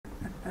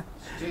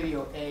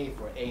Studio A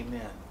for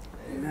amen.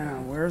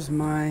 Now, where's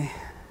my...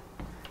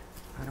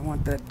 I don't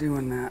want that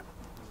doing that.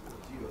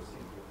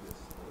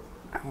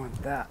 I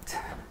want that.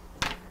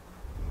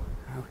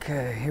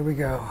 Okay, here we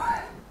go.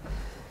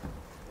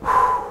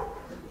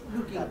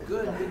 Looking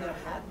good with a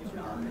hat,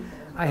 John.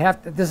 I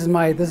have to, this is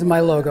my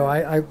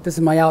logo. This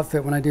is my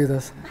outfit when I do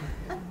this.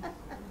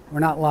 We're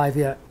not live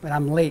yet, but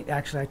I'm late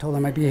actually. I told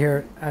them I'd be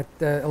here at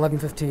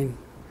 11:15.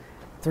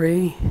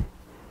 3,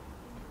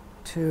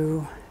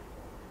 2.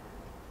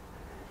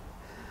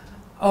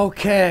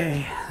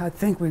 Okay, I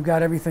think we've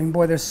got everything.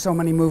 Boy, there's so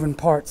many moving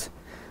parts.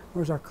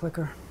 Where's our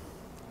clicker?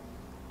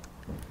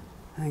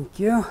 Thank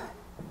you.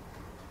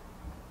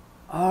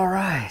 All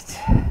right.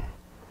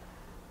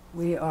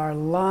 We are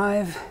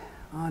live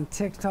on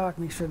TikTok.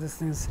 Make sure this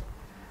thing's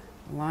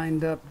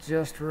lined up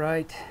just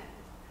right.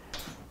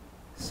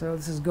 So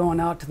this is going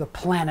out to the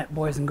planet,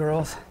 boys and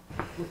girls.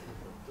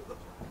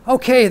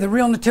 Okay, the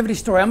real nativity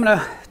story. I'm going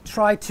to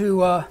try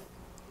to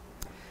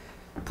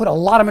put a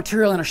lot of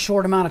material in a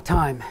short amount of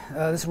time.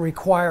 This will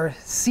require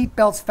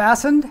seatbelts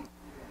fastened,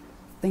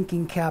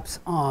 thinking caps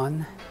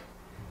on,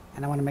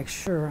 and I want to make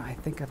sure, I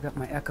think I've got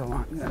my echo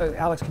on.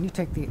 Alex, can you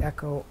take the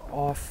echo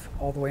off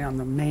all the way on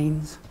the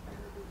mains?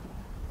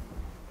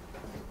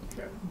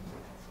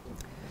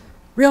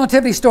 Real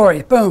nativity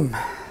story, boom.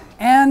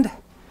 And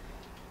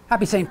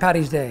happy St.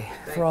 Paddy's Day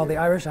for all the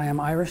Irish. I am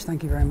Irish,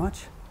 thank you very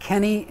much.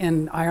 Kenny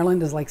in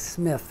Ireland is like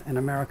Smith in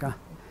America.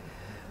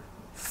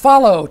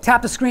 Follow,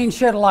 tap the screen,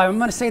 share it live. I'm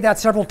going to say that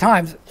several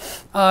times.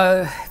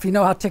 If you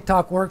know how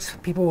TikTok works,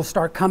 people will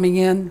start coming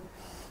in.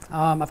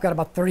 I've got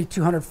about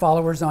 3,200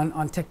 followers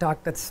on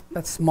TikTok. That's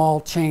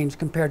small change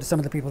compared to some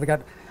of the people that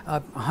got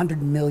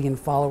 100 million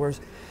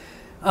followers.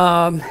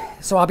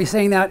 So I'll be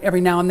saying that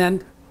every now and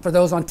then. For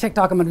those on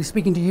TikTok, I'm going to be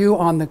speaking to you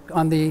on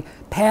the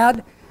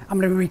pad. I'm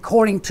going to be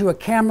recording to a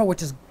camera,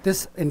 which is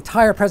this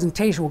entire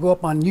presentation will go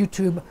up on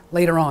YouTube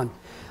later on.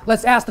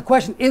 Let's ask the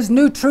question, is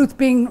new truth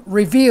being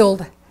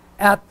revealed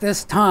at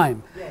this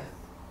time? Yes.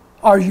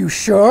 Are you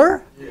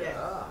sure? Yes.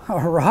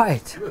 All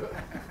right.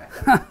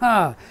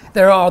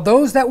 There are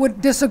those that would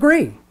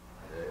disagree.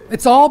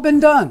 It's all been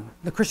done.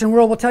 The Christian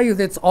world will tell you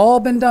that it's all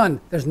been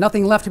done. There's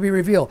nothing left to be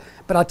revealed.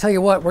 But I'll tell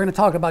you what, we're going to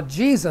talk about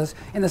Jesus.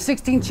 In the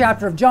 16th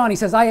chapter of John, he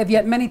says, I have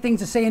yet many things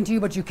to say unto you,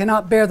 but you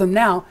cannot bear them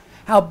now.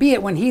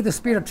 Howbeit, when he, the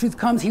Spirit of truth,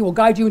 comes, he will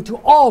guide you into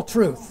all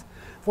truth.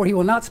 For he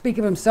will not speak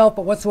of himself,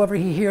 but whatsoever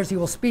he hears, he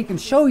will speak and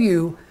show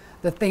you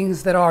the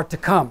things that are to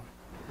come.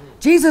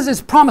 Jesus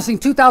is promising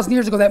 2,000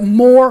 years ago that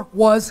more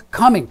was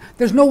coming.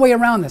 There's no way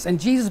around this. And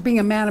Jesus, being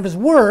a man of his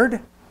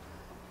word,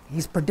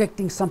 he's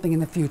predicting something in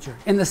the future.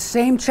 In the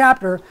same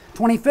chapter,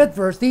 25th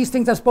verse, these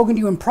things I've spoken to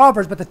you in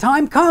Proverbs, but the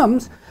time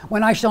comes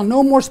when I shall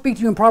no more speak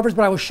to you in Proverbs,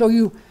 but I will show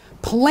you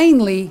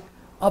plainly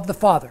of the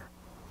Father.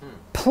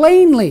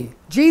 Plainly.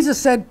 Jesus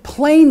said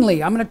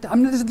plainly.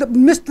 The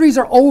mysteries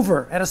are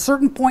over. At a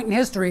certain point in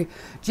history,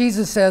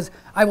 Jesus says,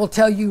 I will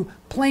tell you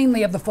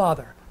plainly of the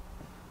Father.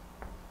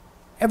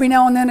 Every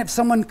now and then, if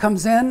someone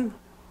comes in,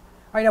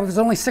 right now, there's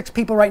only 6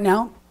 people right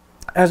now,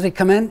 as they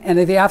come in, and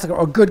if they ask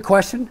a good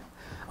question,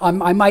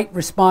 I might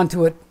respond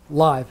to it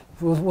live.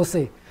 We'll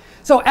see.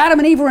 So Adam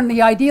and Eve were in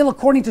the ideal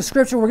according to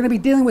Scripture. We're going to be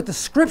dealing with the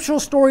scriptural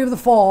story of the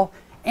fall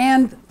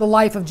and the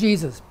life of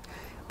Jesus.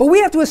 But we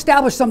have to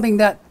establish something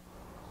that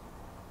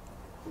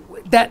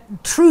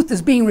truth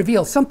is being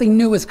revealed. Something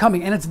new is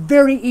coming. And it's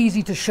very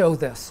easy to show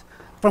this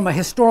from a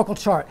historical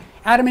chart.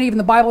 Adam and Eve in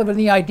the Bible were in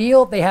the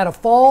ideal. They had a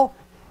fall.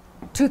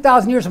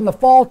 2,000 years from the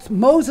fall,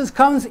 Moses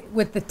comes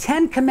with the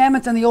 10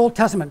 commandments in the Old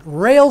Testament,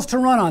 rails to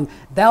run on.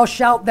 Thou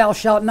shalt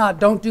not.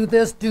 Don't do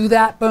this, do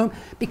that, boom.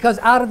 Because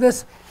out of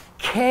this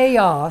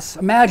chaos,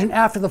 imagine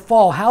after the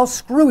fall, how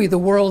screwy the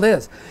world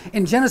is.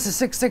 In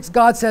Genesis 6:6,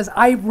 God says,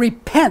 I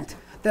repent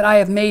that I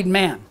have made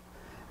man.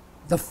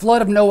 The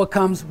flood of Noah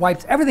comes,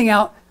 wipes everything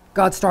out.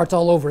 God starts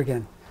all over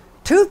again.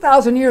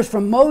 2,000 years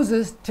from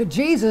Moses to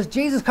Jesus,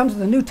 Jesus comes to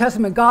the New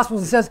Testament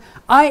Gospels and says,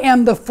 I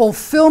am the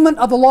fulfillment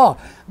of the law.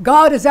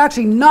 God is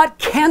actually not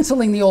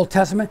canceling the Old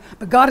Testament,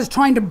 but God is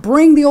trying to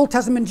bring the Old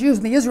Testament Jews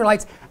and the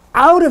Israelites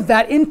out of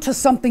that into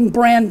something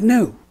brand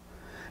new.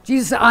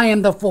 Jesus said, I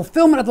am the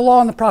fulfillment of the law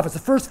and the prophets.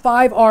 The first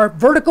 5 are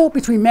vertical,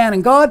 between man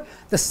and God.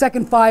 The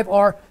second 5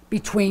 are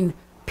between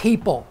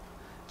people.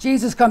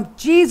 Jesus comes.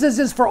 Jesus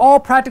is, for all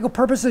practical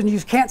purposes, and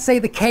you can't say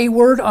the K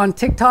word on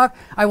TikTok,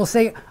 I will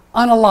say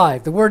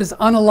unalived. The word is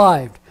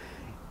unalived.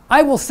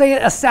 I will say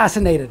it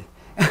assassinated.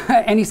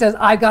 And he says,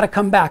 I've got to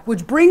come back,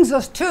 which brings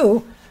us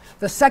to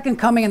the second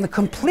coming and the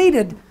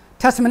completed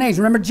Testament age.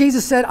 Remember,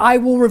 Jesus said, I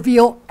will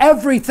reveal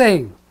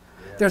everything.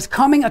 Yeah. There's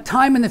coming a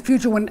time in the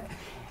future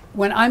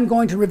when I'm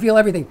going to reveal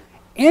everything.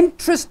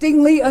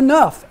 Interestingly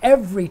enough,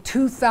 every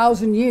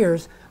 2,000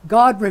 years,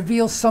 God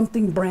reveals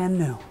something brand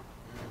new.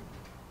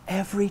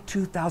 Every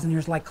 2,000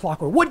 years, like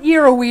clockwork. What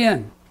year are we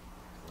in?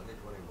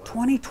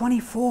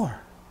 2024.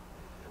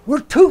 We're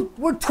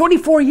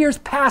 24 years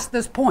past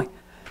this point.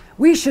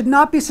 We should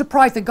not be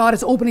surprised that God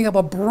is opening up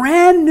a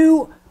brand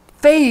new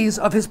phase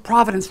of his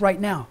providence right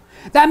now.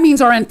 That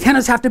means our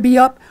antennas have to be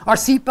up, our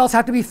seatbelts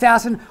have to be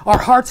fastened, our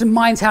hearts and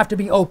minds have to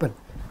be open.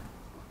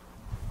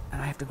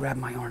 to grab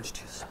my orange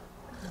juice.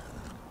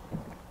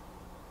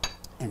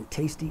 And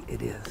tasty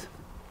it is.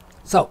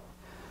 So,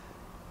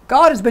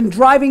 God is the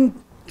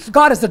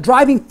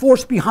driving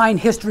force behind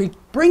history,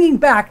 bringing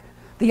back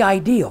the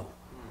ideal.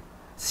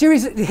 History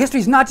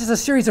is not just a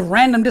series of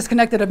random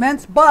disconnected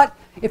events, but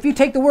if you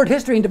take the word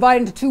history and divide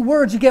it into 2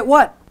 words, you get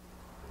what?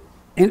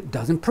 It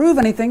doesn't prove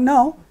anything,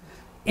 no.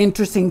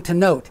 Interesting to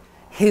note,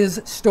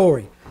 his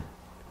story.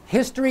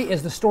 History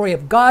is the story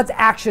of God's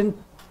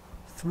action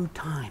through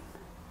time.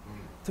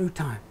 Through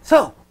time.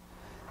 So,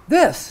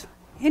 this,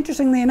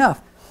 interestingly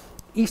enough,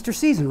 Easter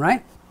season,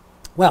 right?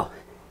 Well,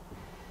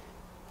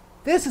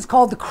 this is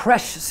called the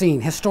creche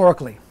scene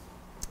historically.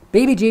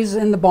 Baby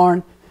Jesus in the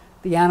barn,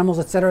 the animals,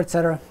 etc.,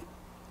 etc.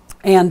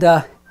 And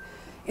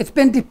it's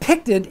been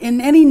depicted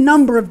in any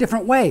number of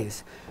different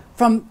ways.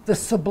 From the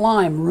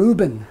sublime,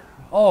 Reuben,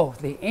 oh,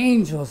 the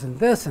angels and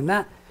this and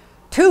that,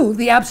 to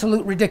the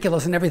absolute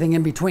ridiculous and everything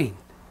in between,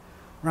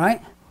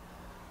 right?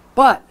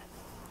 But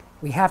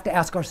we have to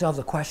ask ourselves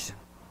a question.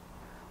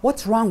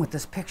 What's wrong with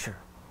this picture?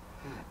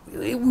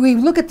 We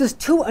look at this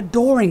too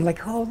adoring,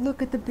 like, oh,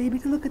 look at the baby,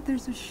 look at,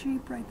 there's a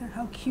sheep right there,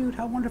 how cute,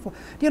 how wonderful. Do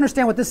you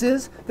understand what this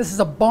is? This is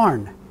a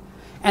barn.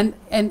 And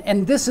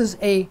this is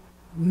a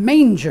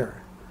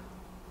manger.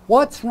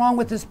 What's wrong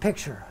with this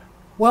picture?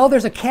 Well,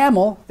 there's a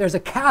camel, there's a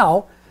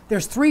cow,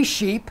 there's 3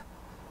 sheep,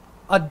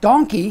 a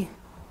donkey,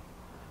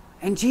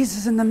 and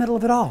Jesus in the middle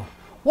of it all.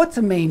 What's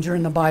a manger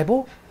in the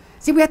Bible?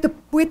 See, we have to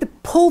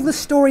pull the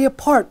story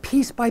apart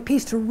piece by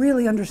piece to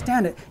really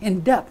understand it in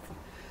depth.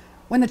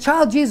 When the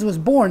child Jesus was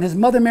born, his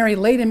mother Mary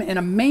laid him in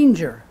a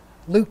manger,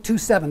 Luke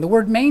 2:7. The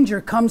word manger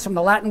comes from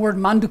the Latin word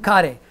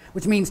manducare,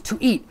 which means to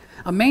eat.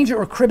 A manger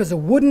or crib is a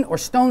wooden or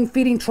stone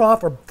feeding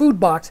trough or food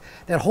box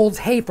that holds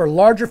hay for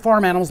larger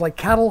farm animals like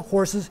cattle,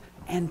 horses,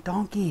 and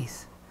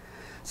donkeys.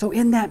 So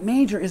in that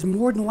manger is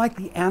more than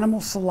likely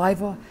animal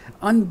saliva,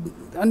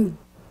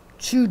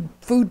 unchewed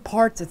food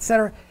parts,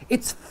 etc.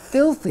 It's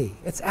filthy.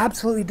 It's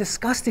absolutely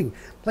disgusting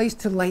place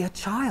to lay a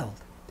child.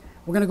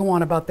 We're going to go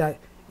on about that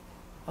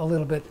a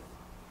little bit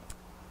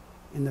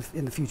in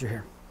the future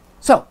here.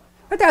 So,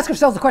 we have to ask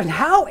ourselves the question,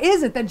 how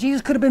is it that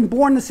Jesus could have been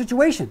born in this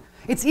situation?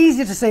 It's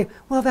easy to say,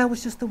 well, that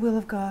was just the will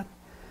of God.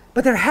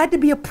 But there had to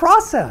be a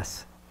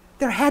process.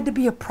 There had to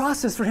be a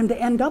process for him to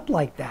end up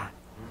like that.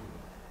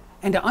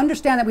 And to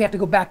understand that, we have to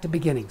go back to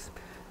beginnings.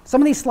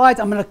 Some of these slides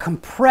I'm going to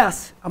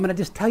compress. I'm going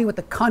to just tell you what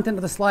the content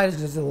of the slide is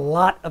because there's a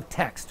lot of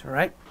text, all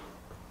right?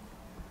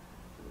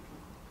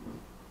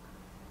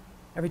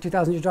 Every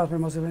 2,000 years drops for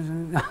most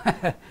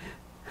of it.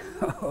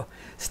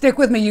 Stick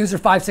with me, user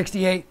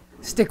 568.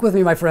 Stick with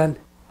me, my friend.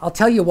 I'll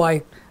tell you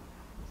why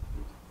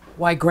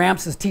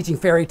Gramps is teaching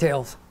fairy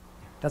tales.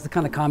 That's the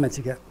kind of comments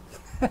you get.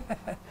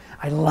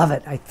 I love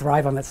it. I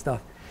thrive on that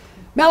stuff.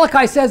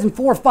 Malachi says in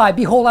 4:5,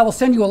 behold, I will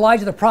send you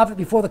Elijah the prophet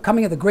before the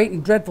coming of the great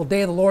and dreadful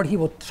day of the Lord. He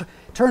will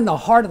turn the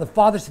heart of the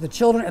fathers to the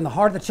children and the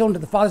heart of the children to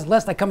the fathers,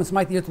 lest I come and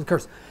smite the earth with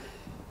curse.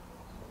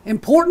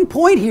 Important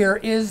point here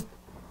is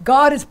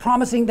God is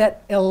promising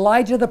that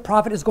Elijah the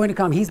prophet is going to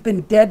come. He's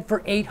been dead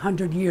for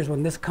 800 years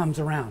when this comes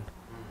around.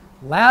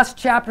 Last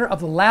chapter of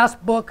the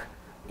last book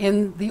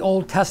in the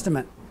Old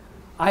Testament.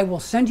 I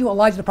will send you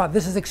Elijah the prophet.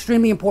 This is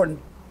extremely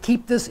important.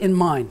 Keep this in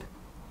mind.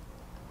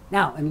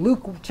 Now, in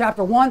Luke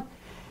chapter 1,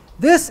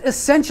 this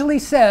essentially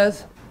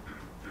says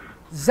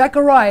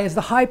Zechariah is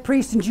the high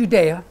priest in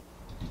Judea.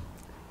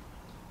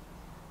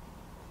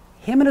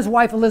 Him and his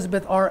wife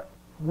Elizabeth are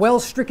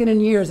well-stricken in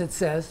years, it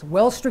says.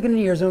 Well-stricken in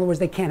years, in other words,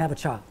 they can't have a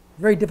child.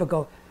 Very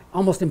difficult,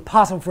 almost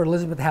impossible for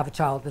Elizabeth to have a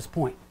child at this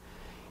point.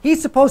 He's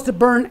supposed to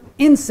burn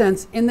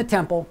incense in the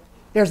temple.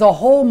 There's a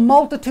whole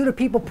multitude of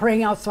people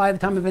praying outside the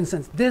time of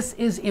incense. This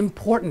is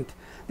important.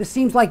 This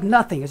seems like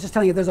nothing. It's just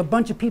telling you there's a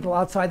bunch of people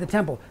outside the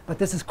temple, but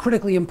this is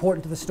critically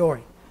important to the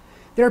story.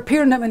 There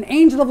appeared to him an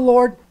angel of the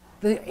Lord,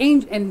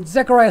 and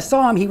Zechariah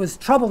saw him. He was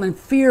troubled, and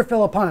fear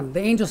fell upon him.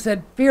 The angel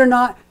said, fear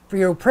not, for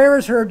your prayer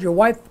is heard. Your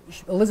wife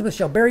Elizabeth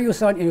shall bear you a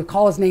son, and you'll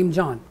call his name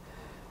John.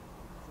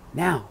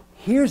 Now,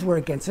 here's where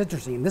it gets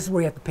interesting, and this is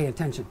where you have to pay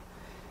attention.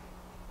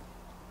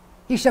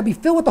 He shall be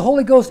filled with the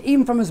Holy Ghost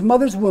even from his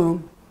mother's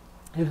womb,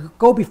 and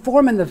go before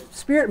him in the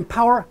spirit and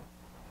power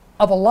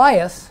of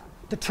Elias,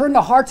 to turn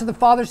the hearts of the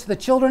fathers to the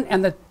children,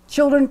 and the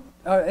children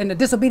and the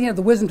disobedient of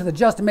the wisdom to the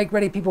just, to make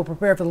ready people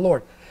prepared for the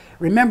Lord.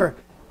 Remember,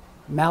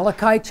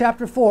 Malachi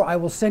chapter 4, I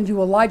will send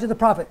you Elijah the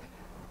prophet.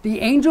 The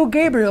angel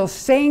Gabriel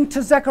saying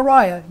to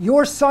Zechariah,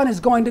 your son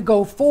is going to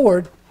go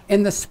forward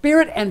in the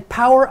spirit and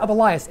power of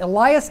Elias.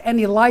 Elias and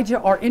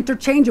Elijah are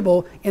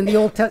interchangeable in the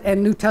Old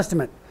and New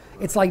Testament.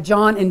 It's like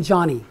John and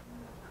Johnny,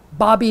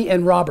 Bobby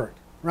and Robert,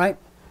 right?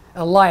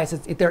 Elias,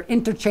 they're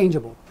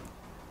interchangeable.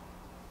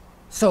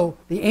 So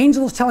the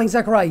angel is telling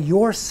Zechariah,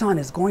 your son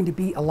is going to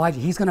be Elijah.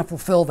 He's going to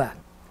fulfill that.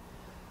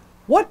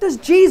 What does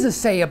Jesus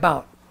say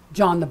about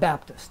John the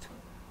Baptist?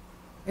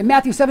 In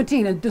Matthew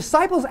 17, and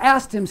disciples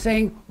asked him,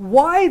 saying,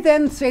 why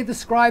then say the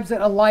scribes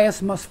that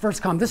Elias must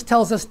first come? This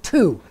tells us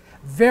 2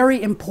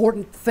 very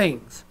important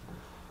things.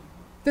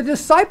 The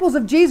disciples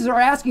of Jesus are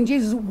asking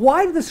Jesus,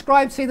 why do the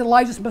scribes say that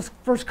Elijah must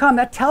first come?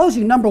 That tells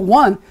you, number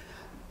 1,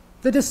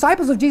 The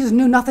disciples of Jesus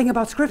knew nothing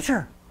about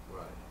Scripture.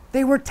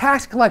 They were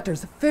tax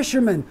collectors,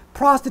 fishermen,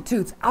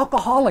 prostitutes,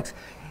 alcoholics.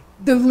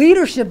 The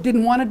leadership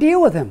didn't want to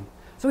deal with him.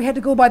 So he had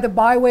to go by the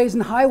byways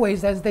and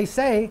highways, as they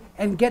say,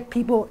 and get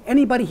people,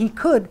 anybody he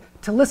could,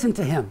 to listen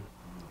to him.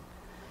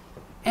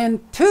 And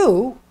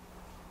two,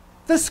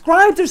 the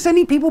scribes are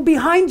sending people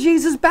behind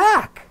Jesus'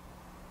 back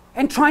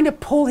and trying to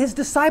pull his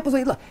disciples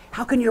away. Look,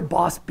 how can your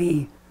boss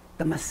be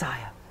the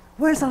Messiah?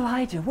 Where's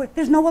Elijah?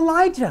 There's no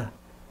Elijah.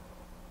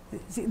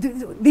 See,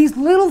 these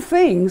little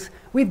things,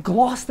 we've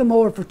glossed them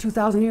over for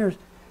 2,000 years.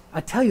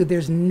 I tell you,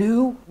 there's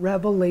new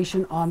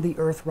revelation on the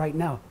earth right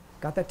now.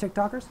 Got that,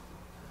 TikTokers?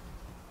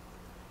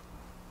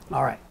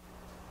 All right.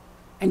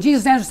 And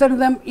Jesus answered said to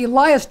them,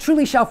 Elias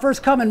truly shall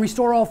first come and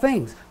restore all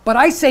things. But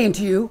I say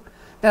unto you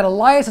that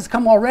Elias has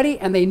come already,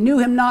 and they knew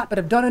him not, but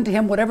have done unto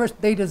him whatever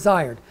they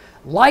desired.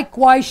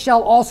 Likewise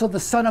shall also the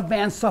Son of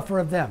Man suffer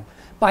of them.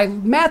 By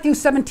Matthew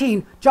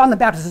 17, John the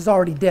Baptist is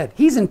already dead.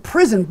 He's in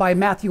prison by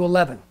Matthew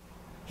 11.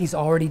 He's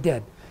already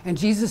dead. And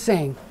Jesus is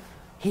saying,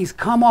 he's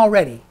come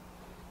already.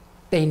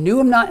 They knew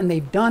him not, and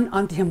they've done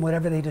unto him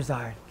whatever they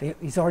desired.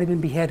 He's already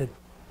been beheaded.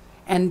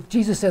 And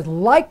Jesus says,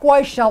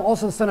 likewise shall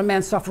also the Son of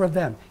Man suffer of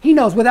them. He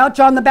knows without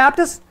John the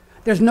Baptist,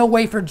 there's no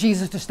way for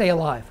Jesus to stay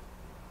alive.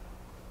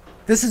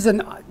 This is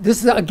an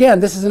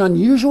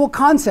unusual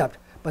concept,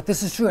 but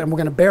this is true, and we're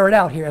going to bear it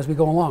out here as we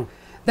go along.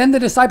 Then the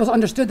disciples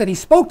understood that he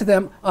spoke to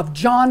them of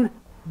John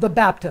the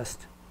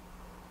Baptist.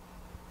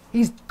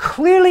 He's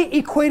clearly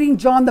equating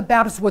John the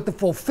Baptist with the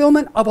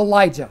fulfillment of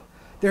Elijah.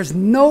 There's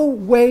no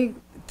way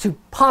to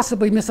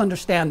possibly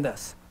misunderstand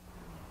this.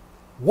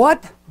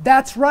 What?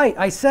 That's right,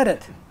 I said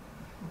it.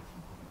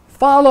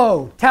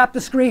 Follow, tap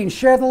the screen,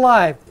 share the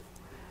live.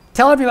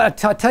 Tell everybody,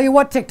 tell you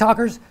what,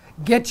 TikTokers,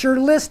 get your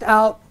list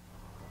out.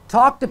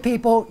 Talk to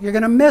people. You're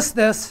going to miss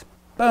this.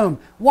 Boom.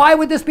 Why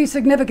would this be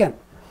significant?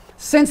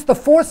 Since the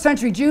 4th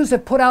century, Jews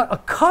have put out a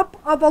cup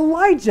of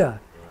Elijah.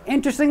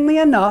 Interestingly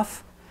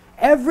enough,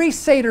 every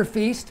Seder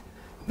feast,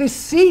 the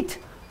seat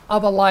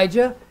of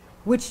Elijah,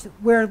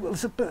 where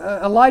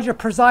Elijah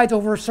presides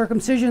over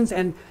circumcisions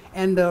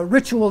and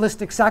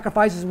ritualistic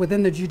sacrifices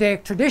within the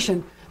Judaic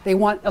tradition, they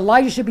want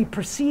Elijah should be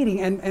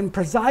preceding and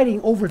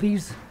presiding over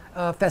these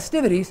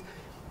festivities,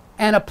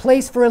 and a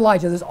place for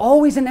Elijah. There's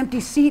always an empty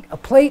seat, a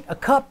plate, a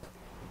cup,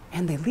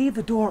 and they leave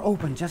the door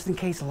open just in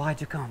case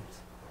Elijah comes.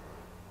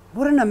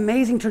 What an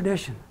amazing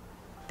tradition,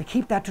 to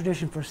keep that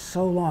tradition for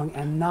so long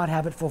and not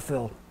have it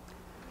fulfilled.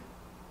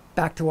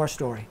 Back to our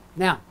story.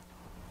 Now,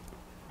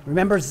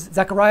 remember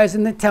Zechariah's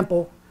in the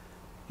temple.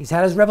 He's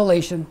had his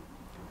revelation.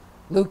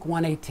 Luke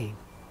 1:18.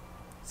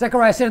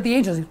 Zechariah said to the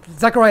angel,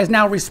 Zechariah is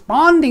now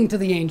responding to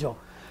the angel.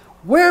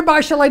 Whereby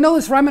shall I know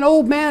this? For I'm an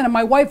old man and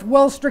my wife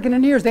well stricken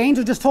in years. The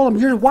angel just told him,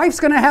 your wife's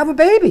going to have a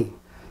baby.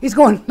 He's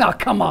going, no,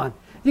 come on.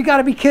 You got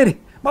to be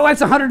kidding. My wife's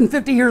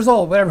 150 years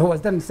old, whatever it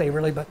was. Doesn't say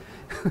really, but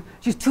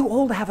she's too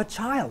old to have a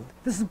child.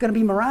 This is going to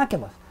be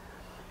miraculous.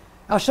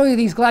 I'll show you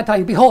these glad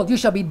tidings. Behold, you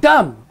shall be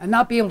dumb and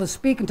not be able to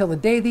speak until the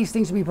day these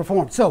things will be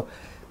performed. So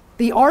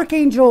the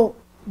archangel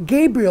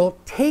Gabriel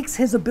takes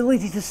his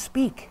ability to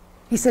speak.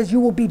 He says, you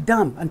will be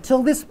dumb.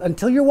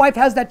 Until your wife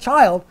has that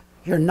child,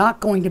 you're not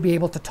going to be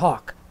able to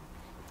talk.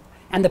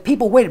 And the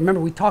people waited. Remember,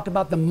 we talked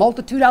about the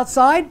multitude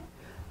outside?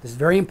 This is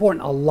very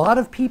important. A lot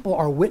of people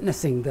are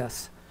witnessing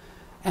this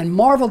and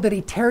marveled that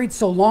he tarried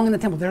so long in the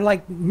temple. They're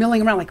like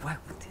milling around like,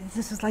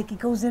 this is like he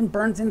goes in,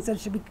 burns in,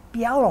 says should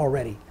be out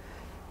already.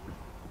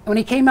 When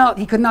he came out,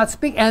 he could not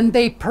speak, and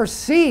they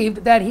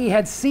perceived that he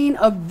had seen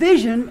a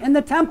vision in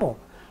the temple.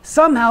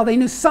 Somehow they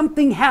knew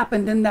something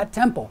happened in that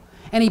temple.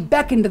 And he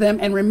beckoned to them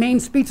and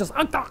remained speechless.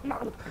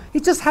 He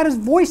just had his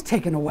voice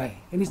taken away,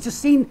 and he's just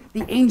seen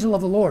the angel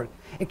of the Lord.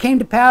 It came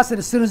to pass that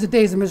as soon as the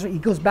days of misery, he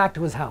goes back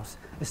to his house.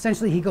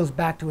 Essentially, he goes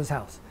back to his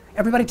house.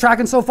 Everybody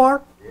tracking so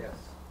far? Yes.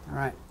 All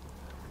right.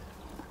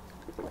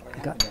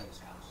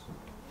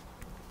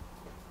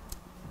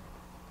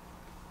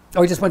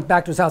 Oh, he just went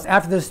back to his house.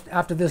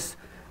 After this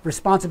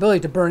responsibility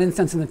to burn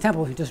incense in the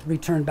temple, he just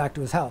returned back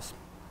to his house.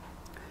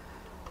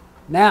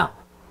 Now,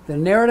 the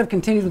narrative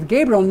continues with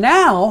Gabriel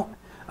now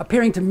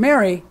appearing to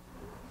Mary,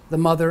 the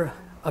mother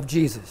of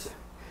Jesus.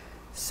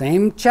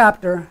 Same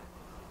chapter,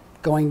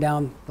 going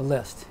down the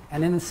list.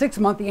 And in the 6th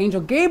month, the angel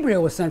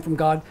Gabriel was sent from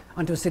God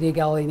unto a city of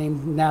Galilee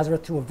named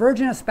Nazareth to a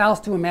virgin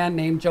espoused to a man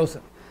named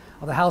Joseph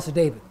of the house of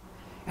David.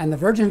 And the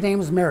virgin's name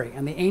was Mary.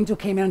 And the angel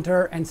came in to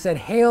her and said,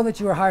 hail that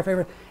you are highly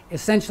favored.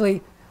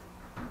 Essentially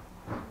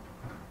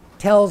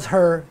tells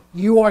her,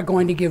 you are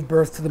going to give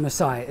birth to the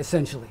Messiah,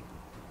 essentially.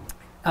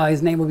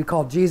 His name will be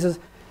called Jesus.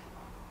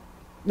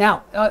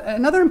 Now,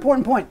 another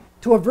important point,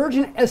 to a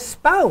virgin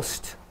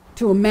espoused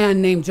to a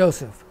man named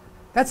Joseph.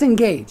 That's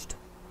engaged.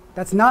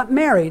 That's not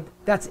married,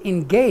 that's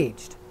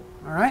engaged.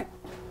 All right?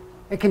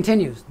 It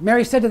continues.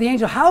 Mary said to the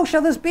angel, how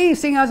shall this be,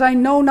 seeing as I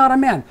know not a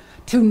man?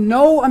 To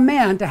know a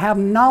man, to have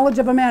knowledge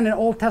of a man in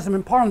Old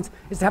Testament parlance,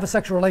 is to have a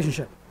sexual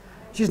relationship.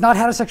 She's not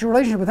had a sexual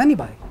relationship with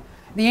anybody.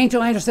 The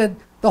angel said,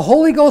 the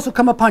Holy Ghost will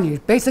come upon you.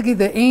 Basically,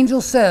 the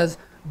angel says,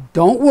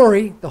 don't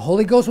worry, the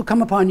Holy Ghost will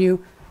come upon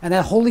you, and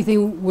that holy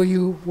thing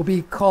will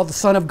be called the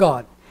Son of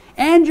God.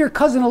 And your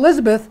cousin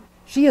Elizabeth,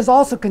 she has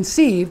also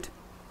conceived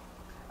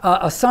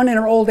a son in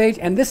her old age,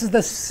 and this is the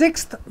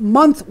 6th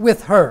month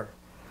with her,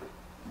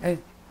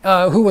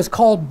 who was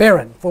called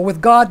barren. For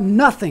with God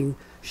nothing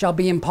shall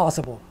be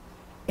impossible.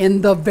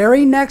 In the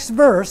very next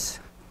verse,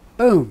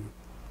 boom,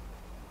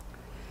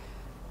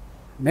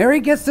 Mary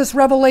gets this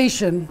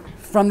revelation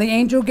from the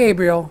angel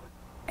Gabriel,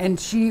 and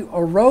she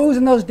arose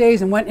in those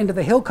days and went into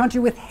the hill country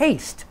with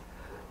haste.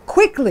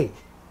 Quickly,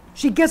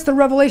 she gets the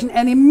revelation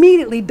and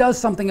immediately does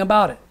something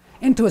about it.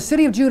 Into a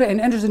city of Judah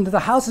and enters into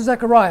the house of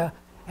Zechariah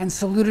and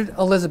saluted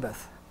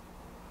Elizabeth.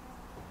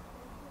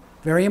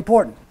 Very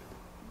important.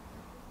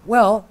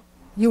 Well,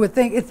 you would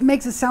think, it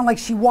makes it sound like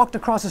she walked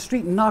across the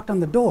street and knocked on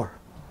the door.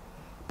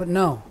 But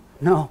no.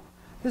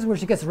 This is where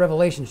she gets the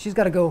revelation. She's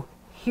got to go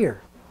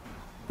here.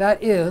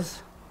 That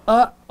is,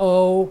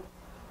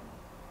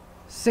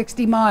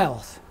 60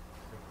 miles.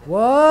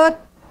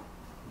 What?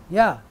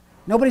 Yeah.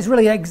 Nobody's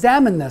really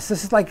examined this.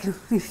 This is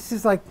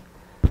like,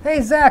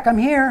 hey, Zach, I'm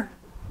here.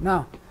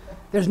 No.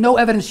 There's no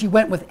evidence she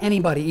went with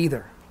anybody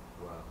either.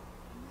 Wow.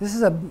 This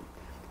is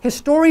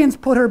historians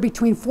put her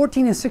between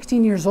 14 and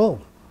 16 years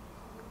old.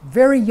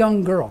 Very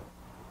young girl.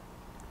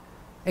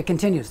 It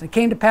continues. It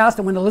came to pass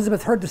that when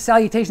Elizabeth heard the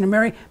salutation of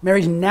Mary,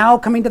 Mary's now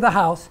coming to the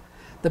house,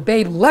 the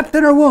babe leapt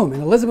in her womb,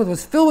 and Elizabeth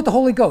was filled with the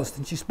Holy Ghost,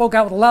 and she spoke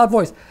out with a loud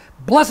voice,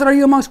 "Blessed are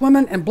you amongst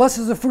women, and blessed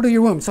is the fruit of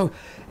your womb." So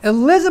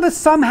Elizabeth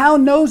somehow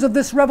knows of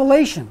this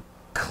revelation.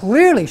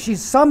 Clearly,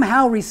 she's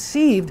somehow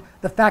received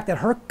the fact that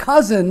her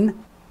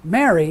cousin,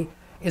 Mary,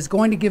 is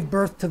going to give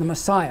birth to the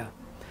Messiah.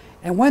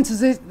 And whence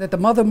is it that the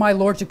mother of my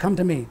Lord should come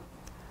to me?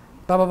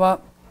 Blah, blah, blah.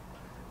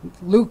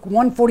 Luke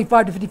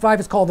 1:45 to 55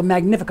 is called the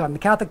Magnificat. In the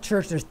Catholic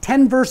Church, there's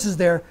 10 verses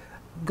there.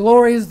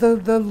 Glory is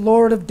the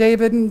Lord of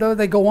David, and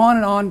they go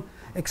on,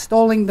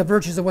 extolling the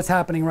virtues of what's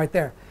happening right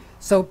there.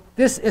 So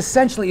this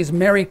essentially is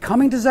Mary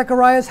coming to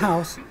Zechariah's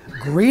house,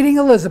 greeting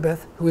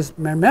Elizabeth, who is,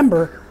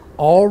 remember,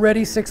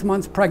 already 6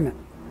 months pregnant.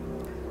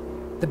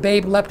 The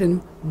babe leapt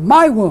in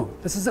my womb.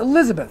 This is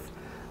Elizabeth.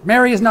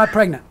 Mary is not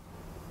pregnant.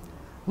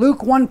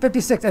 Luke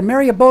 1:56, and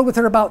Mary abode with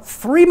her about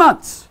 3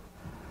 months.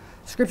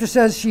 Scripture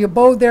says she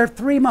abode there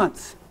 3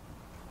 months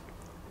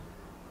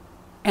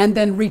and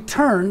then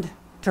returned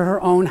to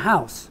her own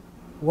house.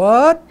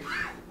 What?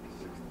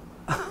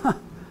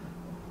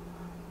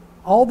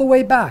 All the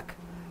way back.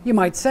 You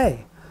might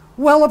say,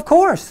 well, of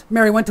course,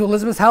 Mary went to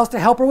Elizabeth's house to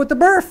help her with the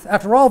birth.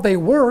 After all, they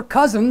were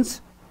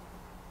cousins,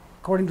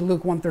 according to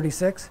Luke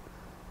 1:36.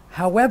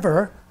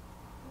 However,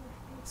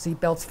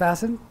 seatbelts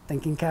fastened,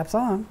 thinking caps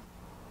on.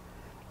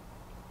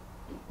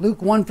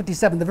 Luke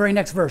 1:57, the very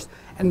next verse.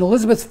 And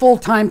Elizabeth's full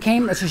time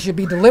came that she should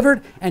be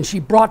delivered, and she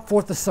brought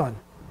forth the son.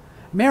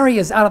 Mary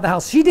is out of the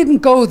house. She didn't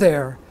go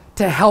there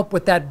to help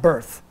with that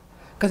birth,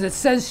 because it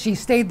says she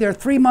stayed there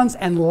 3 months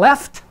and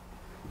left,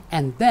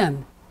 and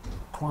then,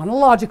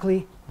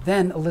 chronologically,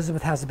 then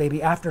Elizabeth has the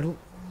baby after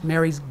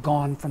Mary's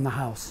gone from the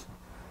house.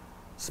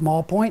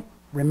 Small point,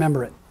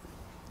 remember it.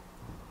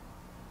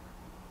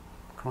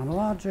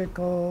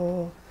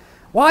 Chronological.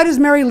 Why does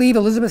Mary leave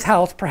Elizabeth's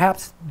house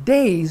perhaps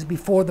days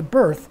before the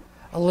birth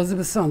of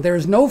Elizabeth's son? There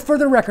is no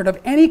further record of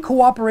any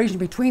cooperation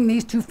between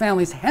these two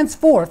families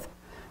henceforth,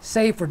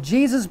 save for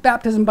Jesus'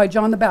 baptism by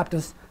John the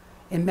Baptist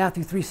in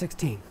Matthew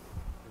 3:16.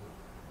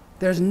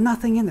 There's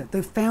nothing in it.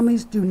 The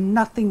families do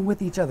nothing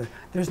with each other.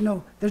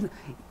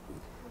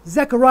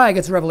 Zechariah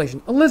gets a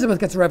revelation. Elizabeth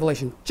gets a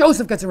revelation.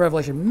 Joseph gets a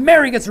revelation.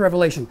 Mary gets a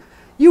revelation.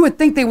 You would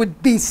think they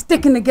would be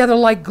sticking together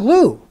like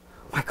glue.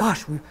 My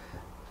gosh,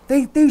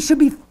 they should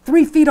be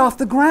 3 feet off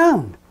the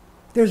ground.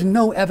 There's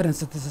no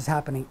evidence that this is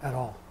happening at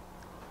all.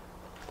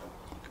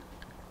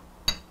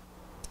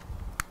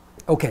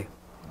 Okay.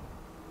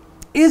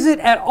 Is it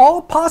at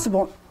all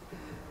possible?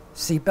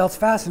 Seatbelts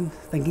fastened,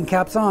 thinking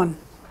caps on.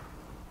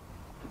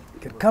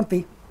 Get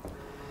comfy.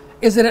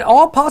 Is it at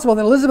all possible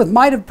that Elizabeth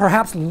might have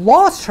perhaps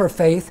lost her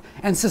faith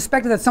and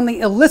suspected that something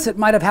illicit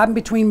might have happened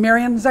between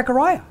Mary and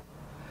Zechariah?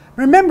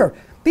 Remember,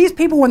 these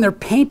people, when they're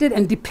painted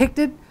and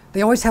depicted,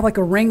 they always have like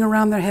a ring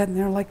around their head and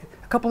they're like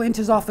a couple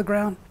inches off the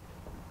ground.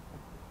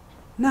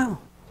 No,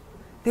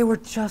 they were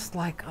just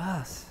like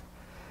us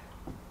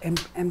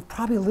and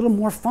probably a little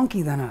more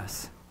funky than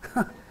us.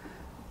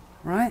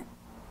 Right?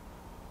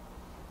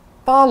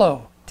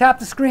 Follow, tap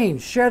the screen,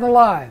 share the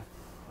live.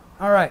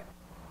 All right,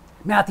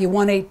 Matthew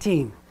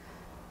 1:18.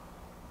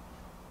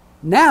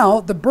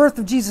 Now, the birth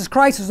of Jesus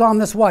Christ is on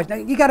this wise. Now,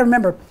 you got to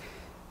remember,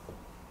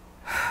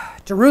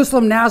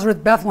 Jerusalem,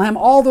 Nazareth, Bethlehem,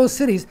 all those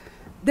cities,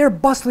 they're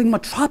bustling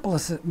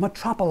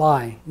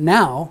metropoli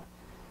now,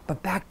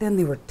 but back then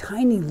they were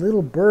tiny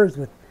little birds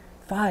with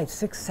 5,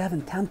 6,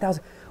 7,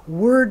 10,000.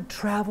 Word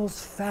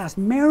travels fast.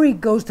 Mary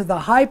goes to the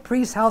high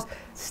priest's house,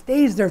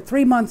 stays there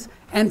 3 months,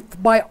 and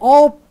by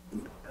all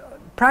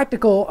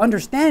practical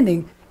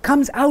understanding,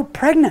 comes out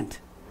pregnant.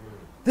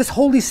 This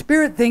Holy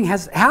Spirit thing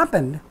has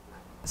happened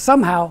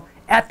somehow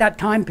at that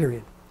time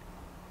period.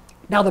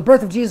 Now, the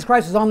birth of Jesus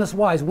Christ was on this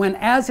wise, when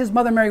as his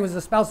mother Mary was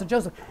espoused to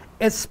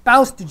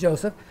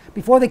Joseph,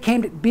 before they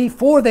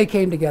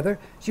came together,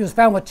 she was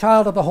found with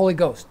child of the Holy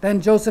Ghost. Then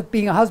Joseph,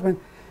 being a husband,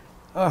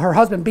 her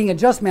husband, being a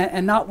just man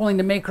and not willing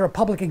to make her a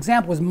public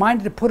example, was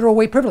minded to put her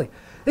away privily.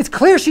 It's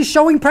clear she's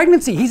showing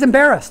pregnancy. He's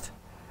embarrassed.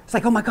 It's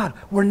like, oh my God,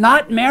 we're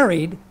not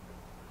married.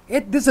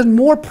 This is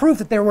more proof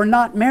that they were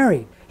not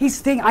married. He's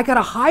thinking, I got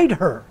to hide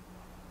her.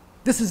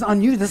 This is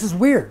unusual. This is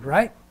weird,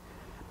 right?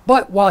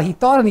 But while he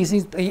thought on these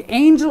things, the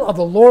angel of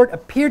the Lord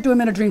appeared to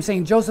him in a dream,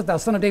 saying, Joseph, thou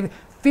son of David,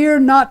 fear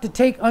not to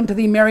take unto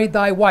thee Mary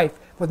thy wife,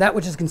 for that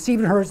which is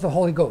conceived in her is the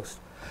Holy Ghost.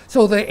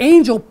 So the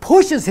angel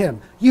pushes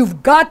him.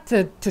 You've got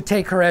to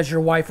take her as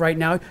your wife right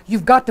now.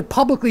 You've got to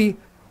publicly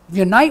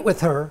unite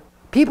with her.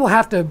 People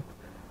have to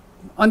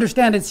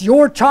understand it's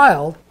your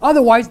child.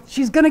 Otherwise,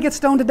 she's going to get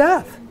stoned to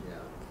death.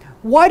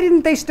 Why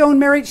didn't they stone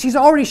Mary? She's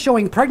already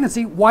showing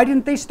pregnancy. Why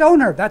didn't they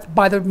stone her? That's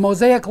by the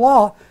Mosaic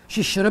law.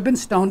 She should have been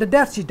stoned to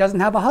death. She doesn't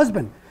have a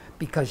husband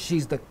because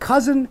she's the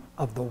cousin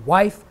of the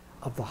wife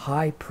of the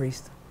high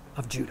priest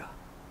of Judah.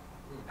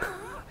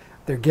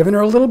 They're giving her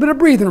a little bit of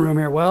breathing room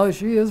here. Well,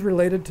 she is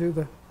related to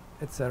the,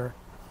 etc.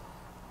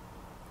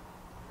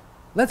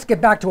 Let's get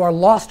back to our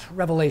lost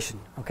revelation,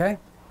 okay?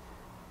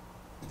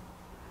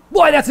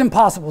 Boy, that's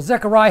impossible.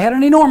 Zechariah had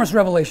an enormous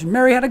revelation.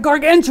 Mary had a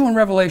gargantuan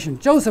revelation.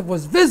 Joseph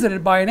was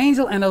visited by an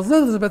angel, and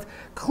Elizabeth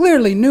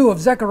clearly knew of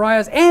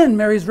Zechariah's and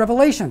Mary's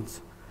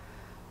revelations.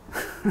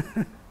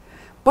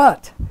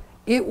 But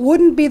it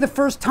wouldn't be the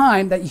first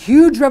time that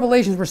huge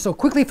revelations were so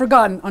quickly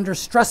forgotten under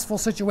stressful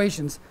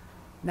situations.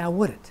 Now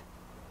would it?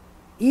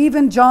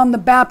 Even John the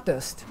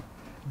Baptist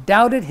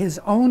doubted his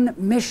own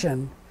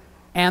mission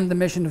and the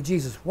mission of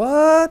Jesus.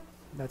 What?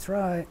 That's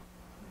right.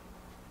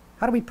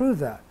 How do we prove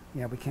that?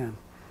 Yeah, we can.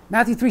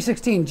 Matthew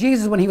 3:16,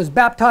 Jesus, when he was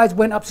baptized,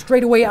 went up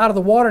straightway out of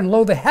the water, and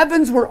lo, the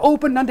heavens were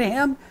opened unto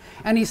him,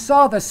 and he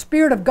saw the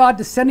Spirit of God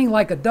descending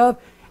like a dove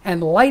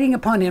and lighting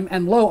upon him,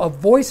 and lo, a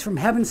voice from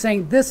heaven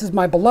saying, This is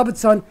my beloved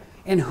Son,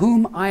 in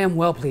whom I am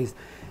well pleased.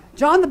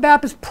 John the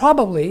Baptist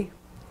probably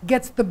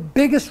gets the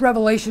biggest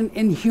revelation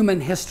in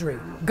human history.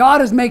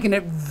 God is making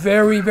it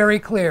very, very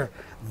clear.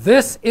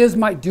 This is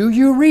my, do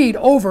you read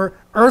over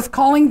Earth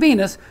calling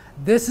Venus,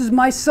 this is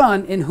my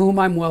Son in whom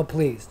I'm well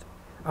pleased.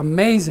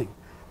 Amazing.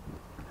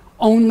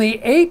 Only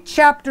 8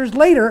 chapters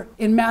later,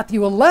 in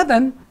Matthew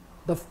 11,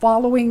 the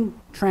following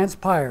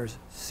transpires.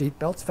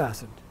 Seatbelts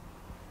fastened.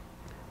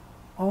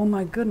 Oh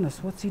my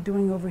goodness, what's he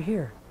doing over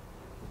here?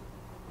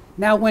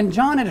 Now, when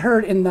John had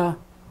heard in the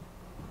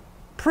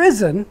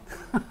prison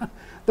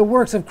the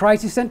works of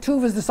Christ, he sent 2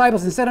 of his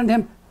disciples and said unto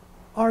him,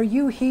 Are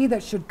you he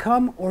that should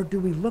come, or do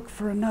we look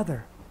for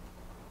another?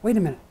 Wait a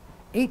minute.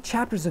 8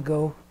 chapters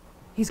ago,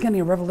 he's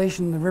getting a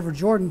revelation in the River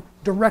Jordan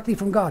directly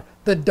from God.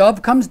 The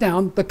dove comes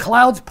down, the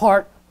clouds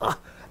part,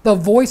 the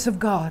voice of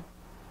God.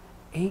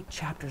 8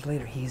 chapters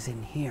later, he's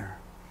in here.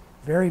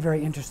 Very,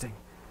 very interesting.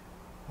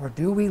 Or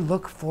do we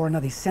look for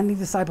another? He's sending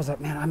disciples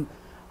out. Man,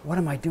 what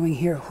am I doing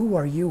here? Who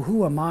are you?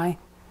 Who am I?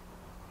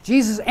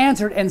 Jesus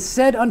answered and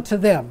said unto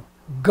them,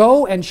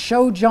 Go and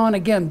show John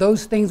again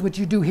those things which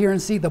you do hear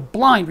and see. The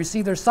blind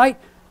receive their sight,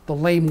 the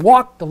lame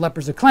walk, the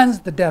lepers are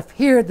cleansed, the deaf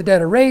hear, the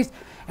dead are raised,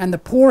 and the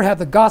poor have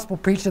the gospel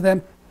preached to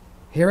them.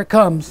 Here it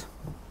comes.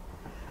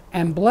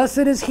 And blessed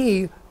is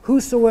he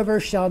whosoever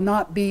shall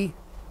not be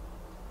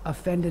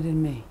offended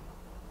in me.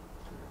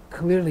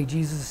 Clearly,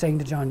 Jesus is saying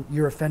to John,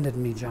 You're offended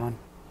in me, John.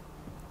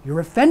 You're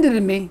offended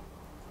in me.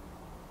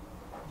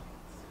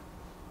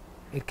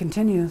 It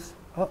continues.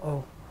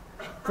 Uh-oh.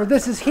 For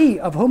this is he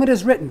of whom it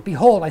is written,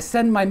 Behold, I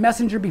send my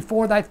messenger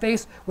before thy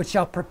face, which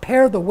shall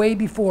prepare the way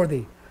before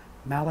thee.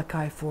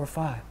 Malachi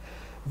 4:5.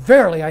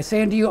 Verily I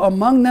say unto you,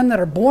 among them that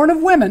are born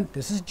of women,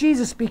 this is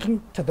Jesus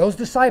speaking to those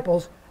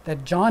disciples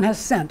that John has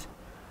sent,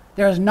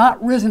 there has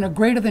not risen a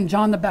greater than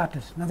John the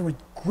Baptist. In other words,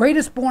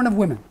 greatest born of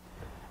women.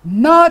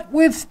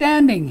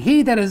 Notwithstanding,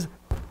 he that is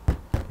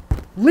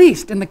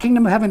least in the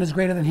kingdom of heaven is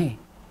greater than he.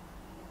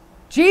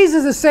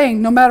 Jesus is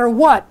saying, no matter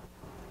what,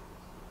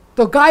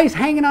 the guy who's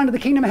hanging on to the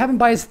kingdom of heaven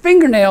by his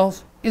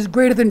fingernails is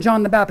greater than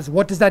John the Baptist.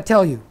 What does that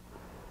tell you?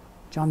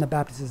 John the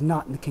Baptist is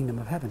not in the kingdom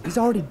of heaven. He's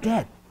already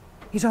dead.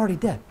 He's already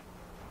dead.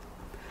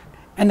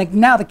 And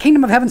now the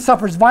kingdom of heaven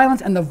suffers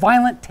violence, and the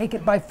violent take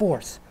it by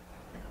force.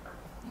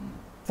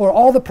 For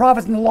all the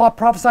prophets and the law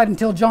prophesied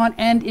until John,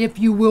 and if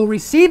you will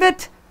receive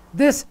it,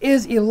 this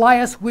is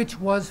Elias which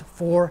was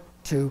for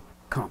to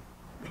come.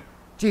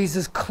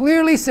 Jesus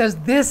clearly says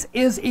this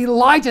is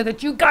Elijah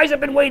that you guys have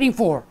been waiting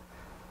for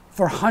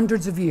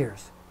hundreds of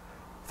years.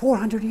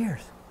 400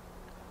 years.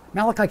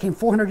 Malachi came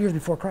 400 years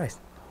before Christ.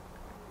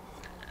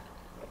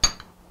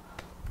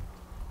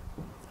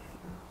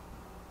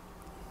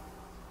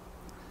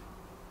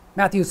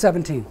 Matthew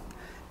 17.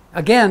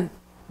 Again,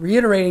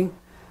 reiterating,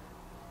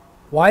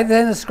 why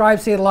then the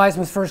scribes say Elias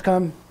must first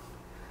come?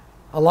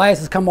 Elias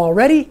has come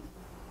already.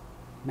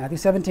 Matthew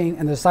 17,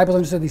 and the disciples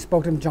understood he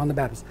spoke to him, John the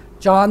Baptist.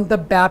 John the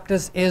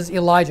Baptist is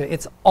Elijah.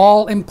 It's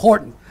all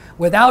important.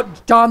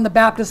 Without John the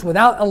Baptist,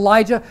 without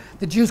Elijah,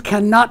 the Jews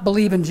cannot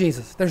believe in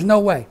Jesus. There's no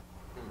way.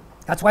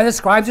 That's why the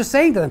scribes are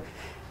saying to them,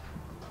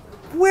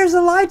 where's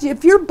Elijah?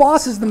 If your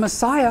boss is the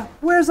Messiah,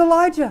 where's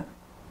Elijah?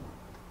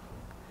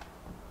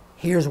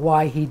 Here's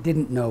why he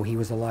didn't know he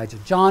was Elijah.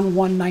 John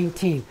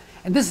 1:19.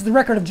 And this is the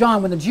record of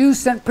John when the Jews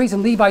sent priests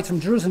and Levites from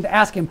Jerusalem to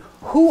ask him,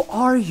 who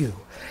are you?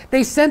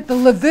 They sent the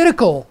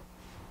Levitical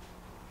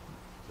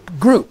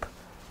group.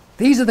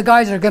 These are the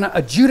guys that are going to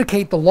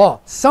adjudicate the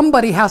law.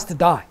 Somebody has to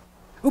die.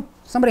 Oop,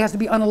 somebody has to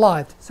be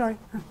unalived. Sorry.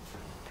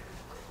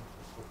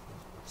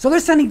 So they're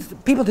sending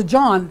people to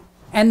John,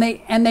 and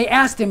they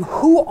asked him,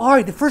 who are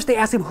you? First they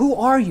asked him, who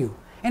are you?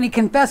 And he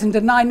confessed and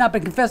denied not,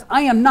 but confessed,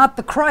 I am not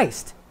the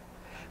Christ.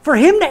 For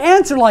him to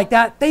answer like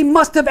that, they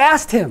must have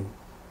asked him,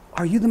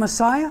 are you the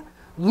Messiah?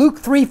 Luke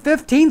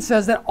 3:15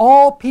 says that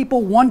all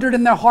people wondered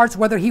in their hearts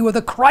whether he were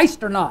the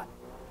Christ or not.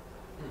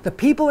 The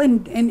people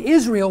in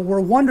Israel were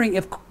wondering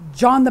if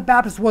John the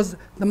Baptist was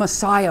the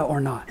Messiah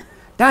or not.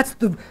 That's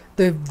the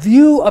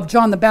view of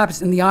John the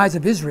Baptist in the eyes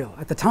of Israel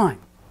at the time.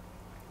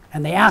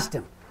 And they asked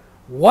him,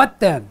 what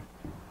then?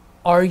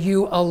 Are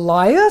you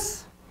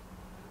Elias?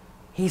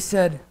 He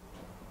said,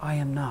 I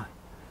am not.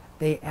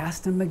 They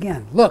asked him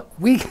again, look,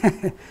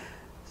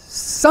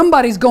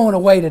 somebody's going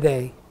away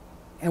today,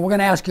 and we're going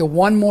to ask you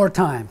one more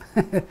time.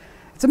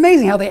 It's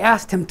amazing how they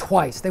asked him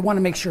twice. They want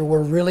to make sure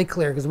we're really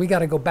clear because we got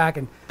to go back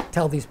and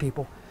tell these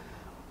people,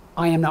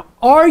 I am not.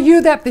 Are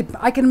you that?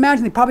 I can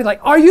imagine they probably like,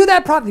 are you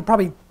that prophet? They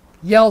probably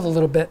yelled a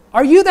little bit.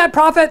 Are you that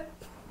prophet?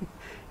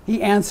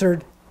 He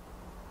answered,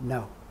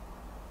 no.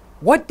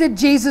 What did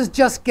Jesus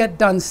just get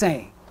done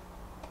saying?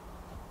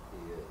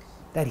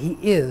 That he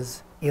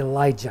is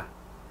Elijah.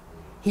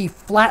 He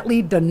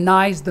flatly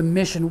denies the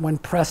mission when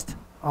pressed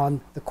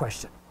on the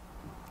question.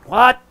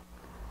 What?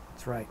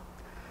 That's right.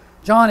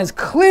 John is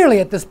clearly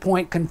at this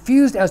point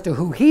confused as to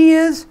who he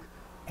is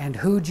and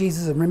who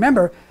Jesus is. And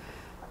remember,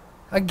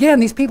 again,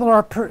 these people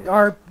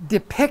are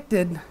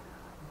depicted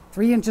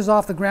 3 inches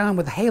off the ground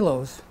with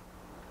halos.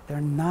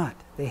 They're not.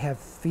 They have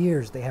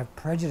fears. They have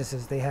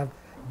prejudices. They have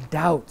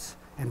doubts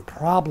and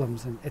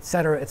problems, and et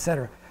cetera, et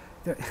cetera.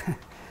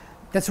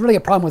 That's really a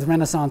problem with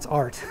Renaissance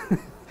art.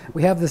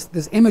 We have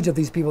this image of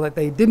these people that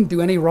they didn't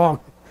do any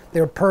wrong.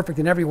 They were perfect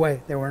in every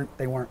way. They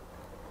weren't.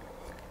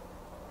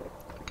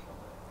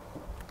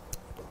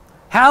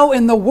 How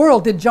in the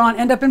world did John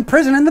end up in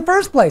prison in the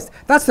first place?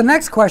 That's the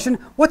next question.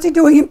 What's he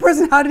doing in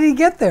prison? How did he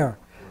get there?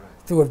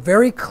 Through a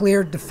very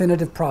clear,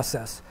 definitive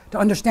process. To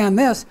understand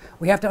this,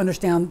 we have to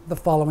understand the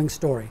following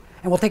story.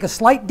 And we'll take a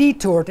slight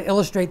detour to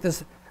illustrate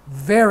this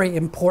very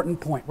important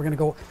point. We're going to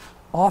go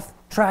off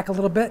track a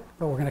little bit,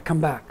 but we're going to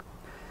come back.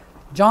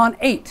 John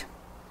 8.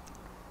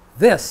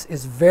 This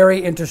is very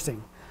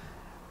interesting.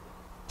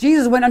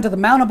 Jesus went unto the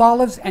Mount of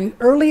Olives, and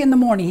early in the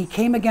morning he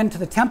came again to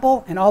the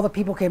temple, and all the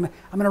people came.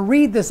 I'm going to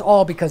read this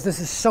all because this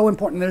is so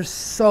important. There's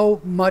so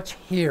much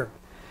here.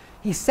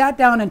 He sat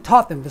down and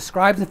taught them. The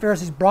scribes and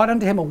Pharisees brought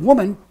unto him a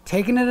woman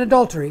taken in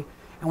adultery,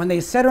 and when they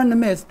set her in the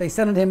midst, they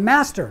said unto him,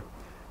 Master,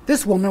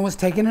 this woman was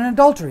taken in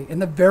adultery in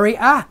the very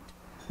act.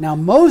 Now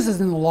Moses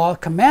in the law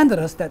commanded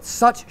us that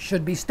such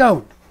should be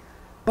stoned.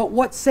 But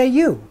what say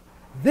you?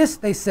 This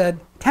they said,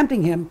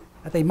 tempting him,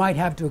 that they might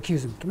have to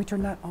accuse him. Can we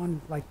turn that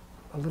on like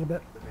a little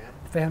bit?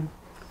 The fan.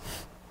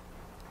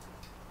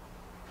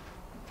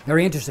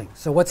 Very interesting.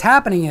 So what's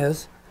happening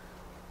is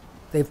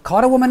they've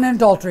caught a woman in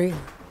adultery.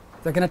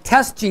 They're going to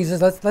test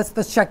Jesus.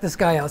 Let's check this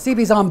guy out. See if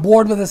he's on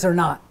board with us or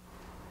not.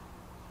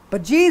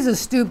 But Jesus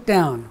stooped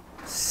down,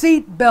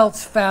 seat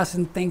belts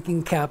fastened,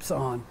 thinking caps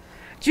on.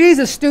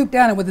 Jesus stooped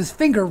down and with his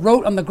finger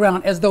wrote on the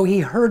ground as though he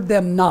heard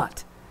them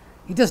not.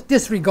 He just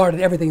disregarded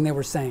everything they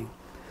were saying.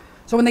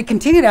 So when they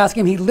continued to ask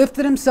him, he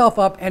lifted himself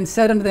up and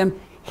said unto them,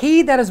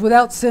 He that is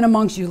without sin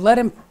amongst you, let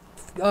him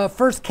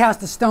first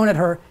cast a stone at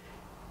her.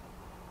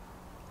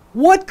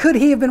 What could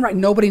he have been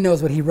writing? Nobody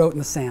knows what he wrote in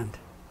the sand.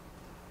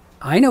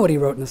 I know what he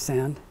wrote in the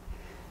sand.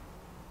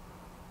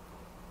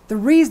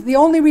 The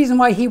only reason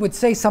why he would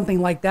say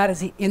something like that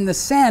is in the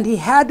sand, he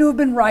had to have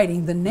been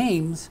writing the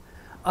names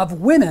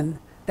of women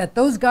that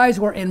those guys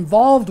were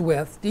involved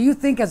with. Do you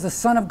think as the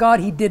Son of God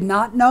he did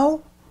not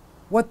know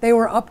what they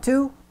were up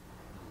to?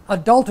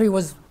 Adultery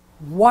was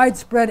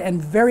widespread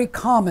and very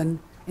common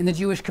in the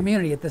Jewish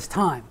community at this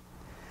time.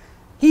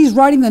 He's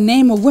writing the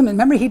name of women.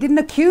 Remember, he didn't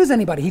accuse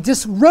anybody. He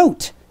just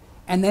wrote.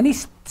 And then he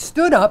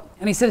stood up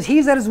and he says,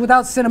 He that is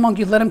without sin among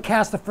you, let him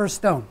cast the first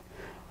stone.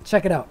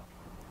 Check it out.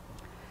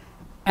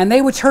 And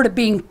they which heard it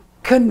being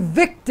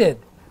convicted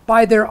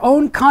by their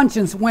own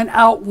conscience went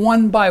out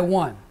one by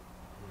one.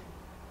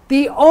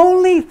 The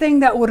only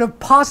thing that would have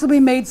possibly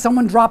made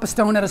someone drop a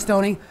stone at a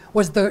stoning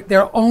was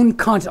their own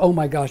conscience. Oh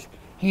my gosh,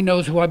 he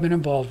knows who I've been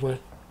involved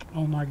with.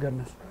 Oh my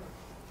goodness.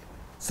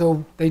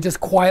 So they just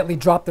quietly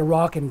drop the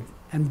rock and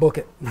book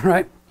it,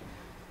 right?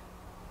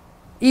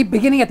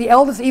 Beginning at the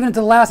eldest, even to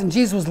the last, and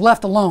Jesus was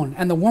left alone,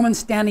 and the woman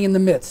standing in the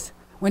midst.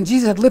 When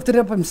Jesus had lifted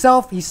up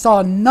himself, he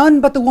saw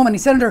none but the woman. He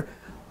said unto her,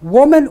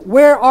 Woman,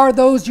 where are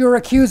those your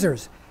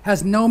accusers?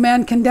 Has no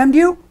man condemned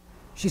you?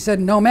 She said,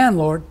 No man,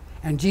 Lord.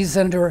 And Jesus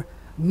said unto her,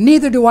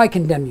 Neither do I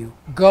condemn you.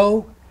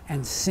 Go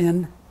and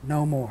sin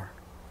no more.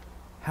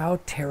 How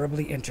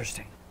terribly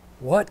interesting.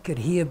 What could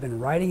he have been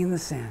writing in the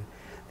sand?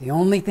 The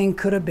only thing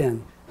could have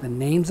been the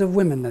names of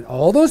women, that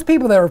all those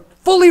people that were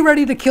fully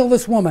ready to kill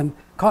this woman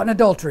caught in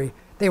adultery,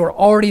 they were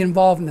already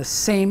involved in the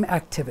same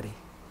activity.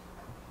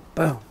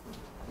 Boom.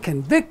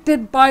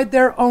 Convicted by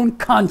their own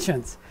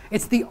conscience.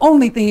 It's the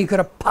only thing he could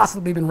have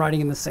possibly been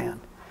writing in the sand.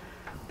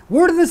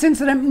 Word of this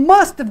incident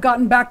must have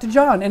gotten back to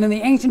John, and in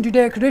the ancient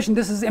Judaic tradition,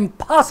 this is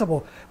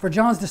impossible for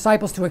John's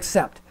disciples to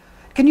accept.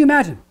 Can you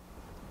imagine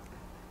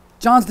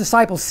John's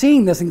disciples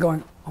seeing this and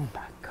going, oh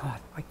my God,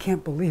 I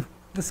can't believe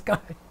this guy.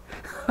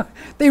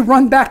 They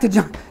run back to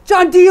John.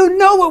 John, do you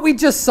know what we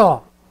just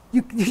saw?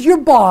 Your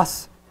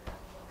boss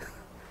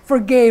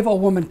forgave a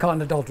woman caught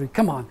in adultery.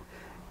 Come on.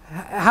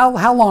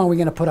 How long are we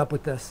going to put up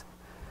with this?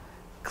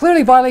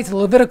 Clearly violates the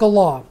Levitical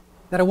law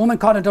that a woman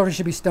caught in adultery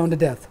should be stoned to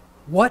death.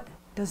 What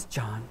does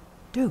John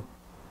do?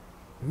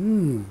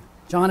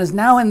 John is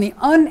now in the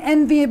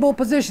unenviable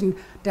position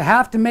to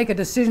have to make a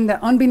decision that,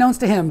 unbeknownst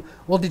to him,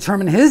 will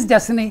determine his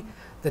destiny,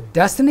 the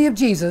destiny of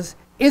Jesus,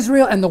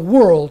 Israel, and the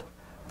world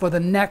for the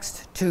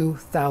next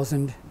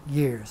 2,000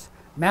 years.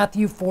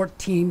 Matthew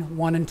 14,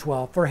 1 and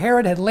 12. For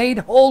Herod had laid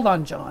hold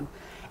on John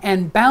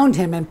and bound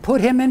him and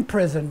put him in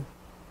prison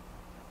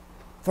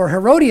for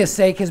Herodias'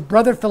 sake, his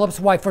brother Philip's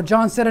wife. For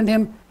John said unto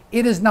him,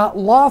 it is not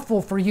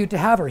lawful for you to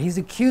have her. He's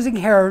accusing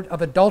Herod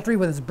of adultery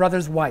with his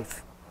brother's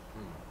wife.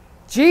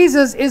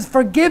 Jesus is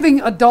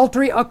forgiving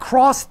adultery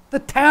across the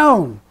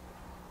town.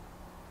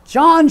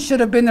 John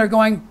should have been there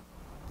going,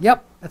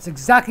 yep, that's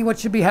exactly what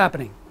should be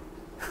happening.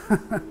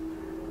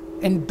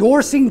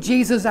 Endorsing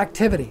Jesus'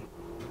 activity.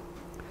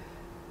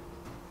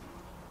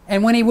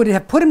 And when he would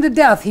have put him to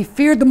death, he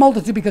feared the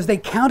multitude because they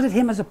counted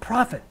him as a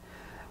prophet.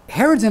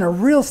 Herod's in a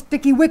real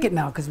sticky wicket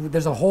now because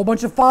there's a whole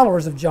bunch of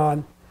followers of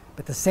John.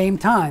 But at the same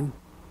time,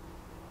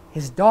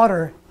 his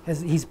daughter,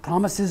 he's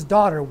promised his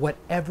daughter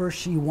whatever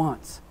she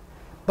wants.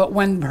 But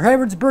when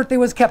Herod's birthday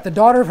was kept, the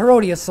daughter of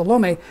Herodias,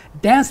 Salome,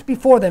 danced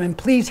before them and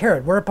pleased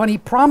Herod, whereupon he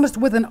promised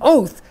with an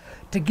oath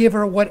to give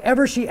her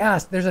whatever she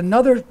asked. There's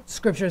another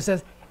scripture that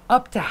says,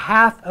 up to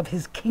half of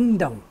his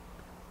kingdom.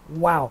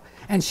 Wow.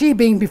 And she,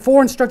 being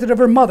before instructed of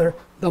her mother,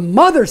 the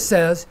mother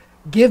says,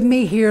 give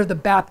me here the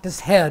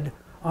Baptist's head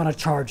on a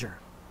charger.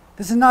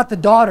 This is not the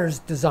daughter's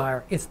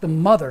desire. It's the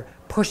mother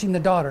pushing the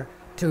daughter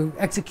to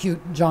execute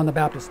John the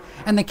Baptist.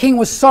 And the king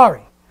was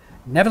sorry.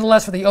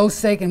 Nevertheless, for the oath's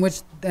sake,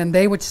 and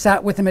they which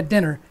sat with him at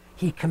dinner,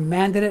 he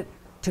commanded it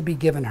to be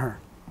given her.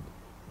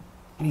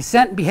 And he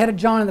sent and beheaded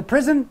John in the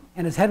prison,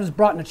 and his head was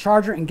brought in a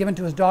charger and given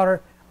to his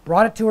daughter,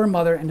 brought it to her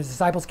mother, and his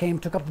disciples came,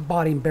 took up the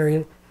body and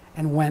buried it,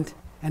 and went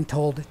and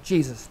told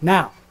Jesus.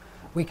 Now,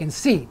 we can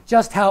see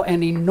just how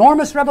an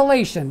enormous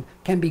revelation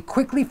can be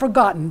quickly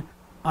forgotten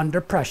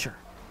under pressure.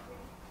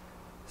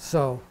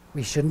 So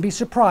we shouldn't be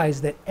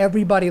surprised that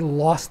everybody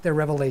lost their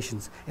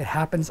revelations. It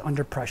happens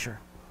under pressure.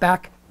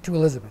 Back to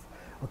Elizabeth.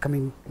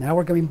 Now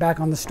we're coming back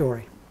on the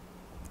story.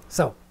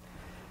 So,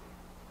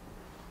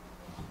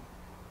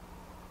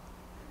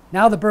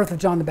 now the birth of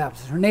John the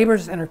Baptist. Her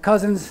neighbors and her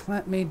cousins,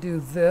 let me do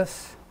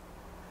this.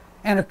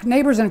 And her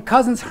neighbors and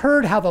cousins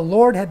heard how the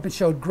Lord had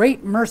showed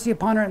great mercy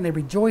upon her, and they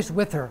rejoiced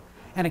with her.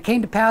 And it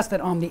came to pass that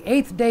on the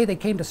 8th day they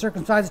came to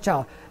circumcise the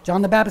child.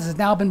 John the Baptist has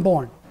now been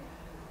born.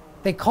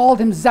 They called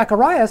him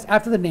Zacharias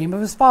after the name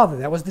of his father.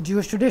 That was the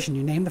Jewish tradition.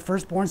 You name the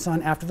firstborn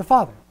son after the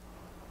father.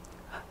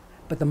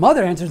 But the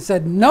mother answered and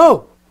said,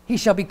 no, he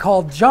shall be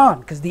called John,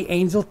 because the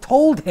angel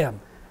told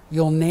him,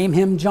 you'll name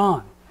him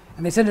John.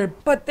 And they said to her,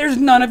 but there's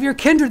none of your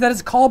kindred that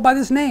is called by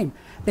this name.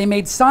 They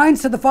made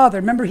signs to the father.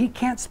 Remember, he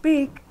can't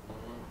speak.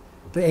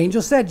 The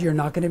angel said, you're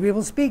not going to be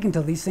able to speak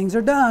until these things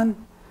are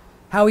done.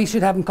 How he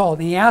should have him called.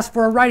 And he asked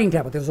for a writing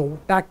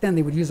tablet. Back then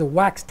they would use a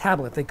wax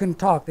tablet. If they couldn't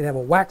talk, they'd have a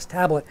wax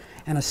tablet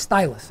and a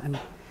stylus.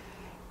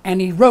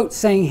 And he wrote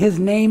saying, his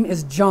name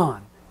is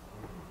John.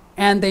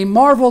 And they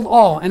marveled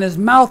all, and his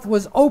mouth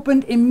was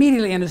opened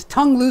immediately, and his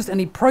tongue loosed, and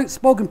he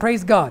spoke and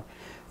praised God.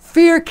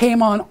 Fear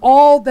came on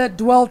all that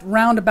dwelt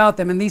round about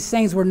them, and these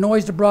sayings were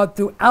noised abroad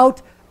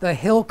throughout the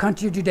hill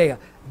country of Judea.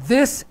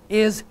 This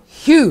is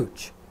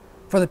huge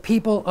for the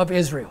people of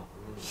Israel.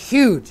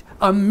 Huge.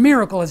 A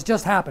miracle has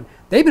just happened.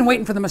 They've been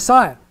waiting for the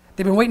Messiah.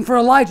 They've been waiting for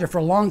Elijah for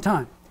a long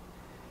time.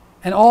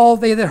 And all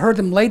they that heard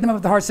them laid them up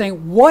at the heart,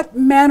 saying, what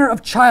manner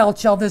of child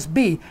shall this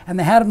be? And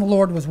the hand of the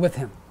Lord was with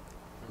him.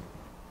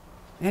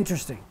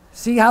 Interesting.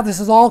 See how this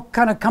is all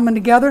kind of coming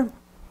together?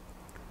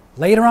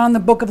 Later on in the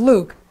book of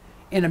Luke,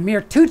 in a mere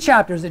 2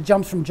 chapters, it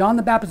jumps from John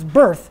the Baptist's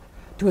birth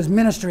to his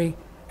ministry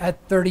at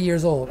 30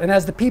 years old. And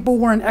as the people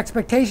were in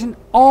expectation,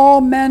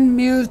 all men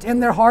mused in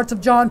their hearts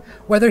of John,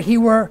 whether he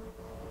were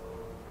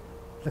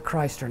the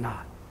Christ or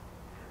not.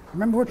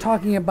 Remember, we're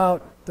talking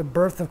about the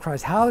birth of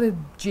Christ. How did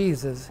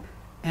Jesus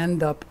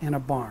end up in a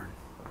barn?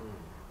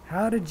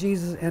 How did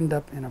Jesus end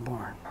up in a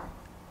barn?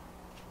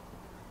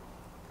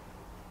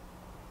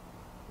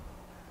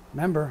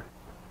 Remember,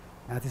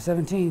 Matthew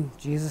 17,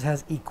 Jesus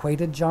has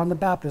equated John the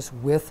Baptist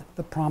with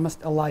the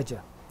promised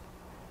Elijah.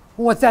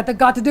 Well, what's that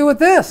got to do with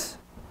this?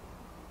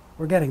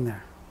 We're getting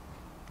there.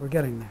 We're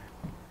getting there.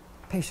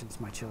 Patience,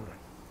 my children.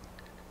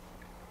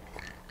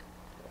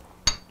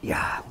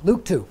 Yeah,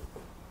 Luke 2.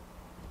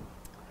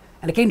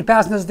 And it came to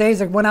pass in those days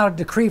there went out a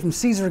decree from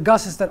Caesar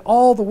Augustus that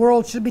all the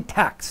world should be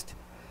taxed.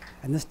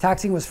 And this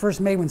taxing was first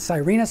made when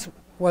Cyrenius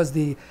was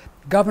the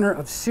governor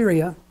of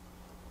Syria.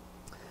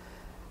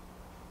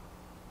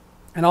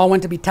 and all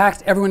went to be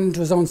taxed, everyone into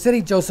his own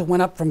city. Joseph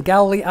went up from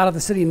Galilee out of the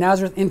city of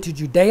Nazareth into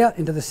Judea,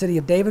 into the city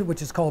of David,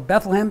 which is called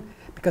Bethlehem,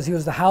 because he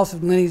was the house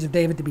of lineage of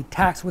David, to be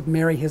taxed with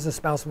Mary, his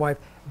espoused wife,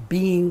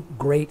 being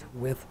great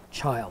with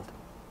child.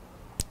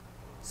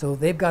 So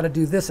they've got to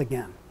do this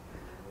again.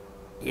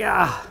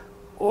 Yeah.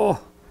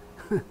 Oh.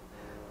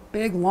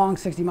 Big, long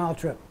 60-mile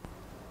trip.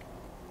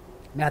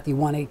 Matthew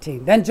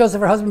 1:18. Then Joseph,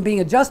 her husband, being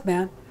a just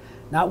man,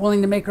 not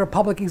willing to make her a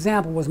public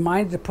example, was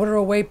minded to put her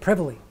away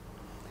privily.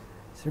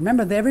 So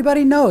remember,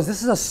 everybody knows,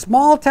 this is a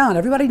small town.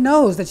 Everybody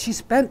knows that she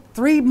spent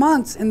 3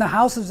 months in the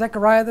house of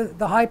Zechariah,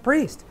 the high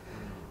priest.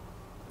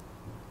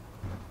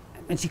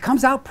 And she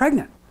comes out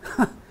pregnant.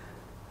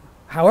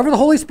 However the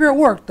Holy Spirit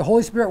worked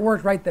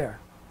right there.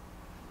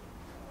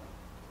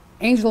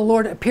 Angel of the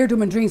Lord appeared to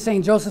him in dreams,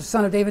 saying, Joseph,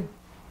 son of David,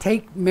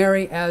 take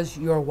Mary as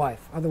your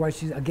wife. Otherwise,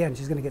 she's going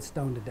to get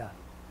stoned to death.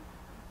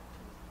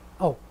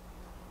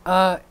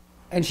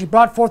 And she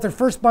brought forth her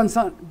firstborn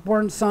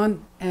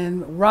son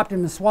and wrapped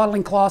him in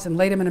swaddling cloths and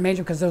laid him in a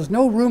manger, because there was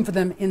no room for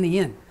them in the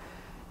inn.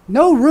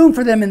 No room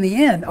for them in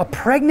the inn. A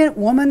pregnant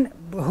woman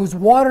whose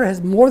water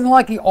has more than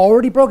likely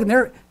already broken.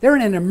 They're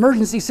in an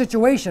emergency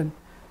situation,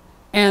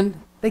 and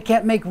they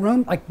can't make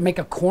room, like make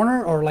a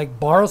corner or like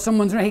borrow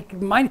someone's room.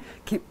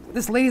 Hey,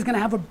 this lady's going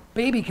to have a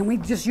baby. Can we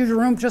just use your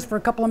room just for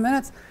a couple of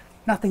minutes?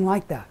 Nothing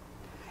like that.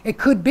 It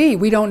could be,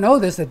 we don't know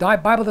this, the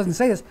Bible doesn't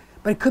say this,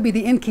 but it could be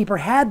the innkeeper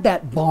had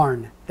that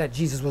barn that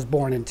Jesus was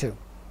born into.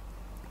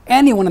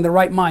 Anyone in their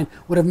right mind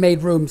would have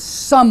made room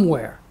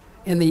somewhere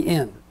in the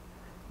inn.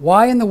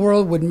 Why in the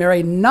world would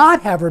Mary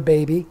not have her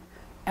baby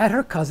at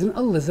her cousin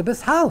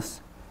Elizabeth's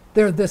house?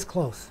 They're this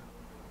close.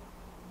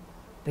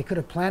 They could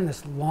have planned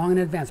this long in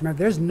advance. Remember,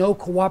 there's no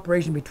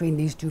cooperation between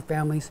these two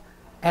families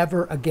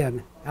ever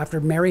again. After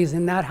Mary's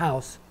in that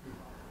house,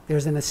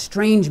 there's an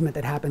estrangement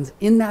that happens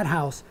in that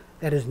house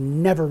that is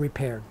never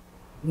repaired.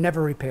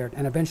 Never repaired.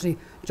 And eventually,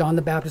 John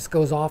the Baptist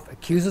goes off,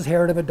 accuses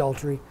Herod of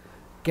adultery,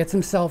 gets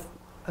himself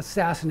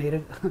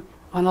assassinated,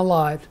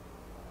 unalived.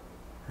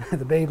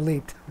 The babe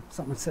leaped,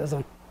 someone says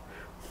on.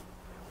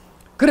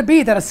 Could it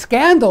be that a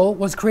scandal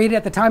was created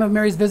at the time of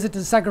Mary's visit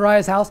to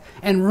Zechariah's house,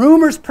 and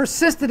rumors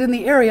persisted in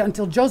the area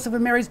until Joseph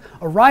and Mary's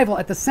arrival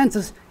at the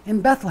census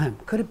in Bethlehem?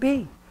 Could it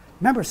be?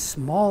 Remember,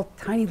 small,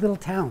 tiny little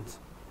towns.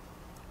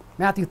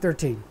 Matthew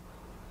 13.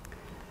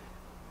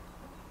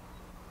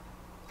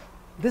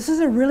 This is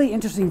a really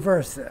interesting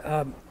verse.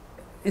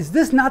 Is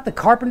this not the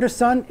carpenter's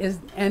son?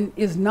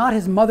 Is not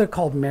his mother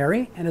called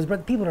Mary? And his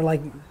brother, people are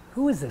like,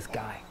 who is this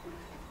guy?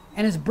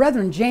 And his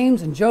brethren,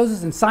 James and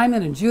Joseph and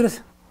Simon and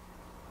Judas,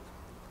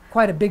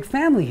 quite a big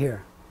family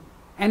here.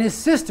 And his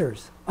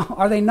sisters,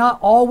 are they not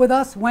all with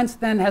us? Whence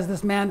then has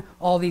this man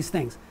all these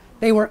things?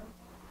 They were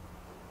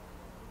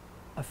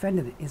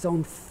offended. His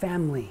own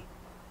family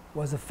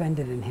was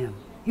offended in him.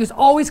 He was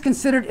always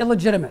considered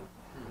illegitimate.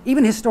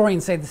 Even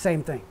historians say the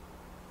same thing.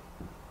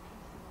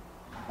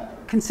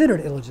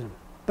 Considered illegitimate.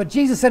 But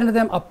Jesus said unto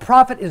them, a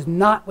prophet is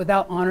not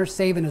without honor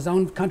save in his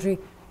own country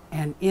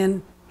and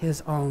in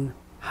his own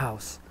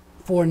house.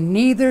 For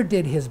neither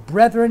did his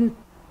brethren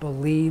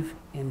believe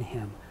in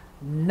him.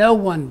 No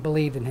one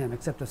believed in him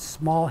except a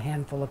small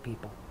handful of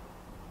people.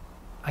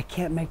 I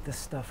can't make this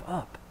stuff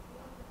up.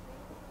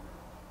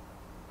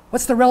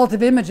 What's the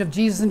relative image of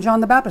Jesus and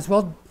John the Baptist?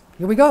 Well,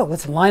 here we go.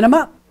 Let's line them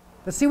up.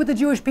 Let's see what the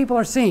Jewish people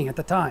are seeing at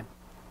the time.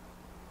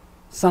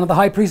 Son of the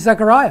high priest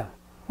Zechariah.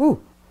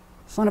 Ooh,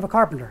 son of a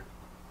carpenter.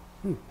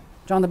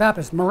 John the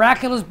Baptist.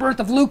 Miraculous birth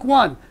of Luke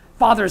 1.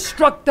 Father is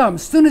struck dumb.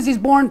 As soon as he's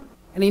born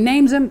and he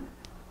names him,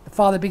 the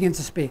father begins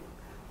to speak.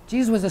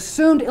 Jesus was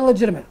assumed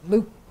illegitimate.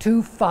 Luke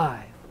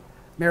 2:5.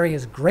 Mary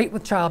is great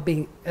with child,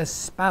 being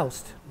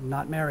espoused,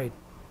 not married.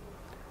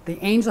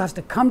 The angel has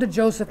to come to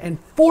Joseph and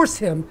force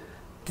him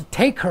to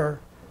take her,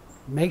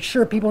 make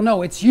sure people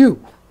know it's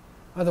you.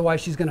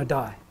 Otherwise, she's going to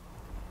die.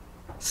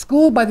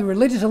 Schooled by the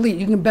religious elite,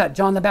 you can bet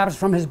John the Baptist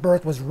from his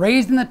birth was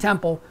raised in the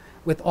temple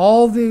with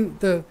all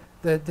the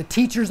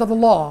teachers of the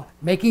law,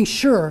 making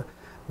sure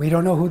we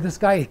don't know who this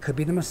guy is. It could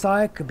be the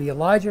Messiah, could be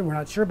Elijah, we're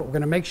not sure, but we're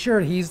going to make sure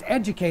he's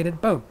educated.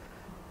 Boom.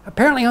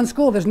 Apparently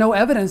unschooled. There's no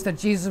evidence that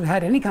Jesus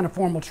had any kind of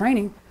formal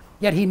training,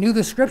 yet he knew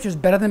the scriptures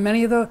better than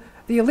many of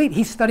the elite.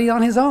 He studied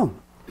on his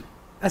own.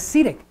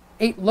 Ascetic,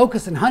 ate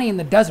locusts and honey in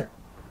the desert,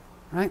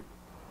 right?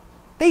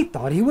 They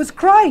thought he was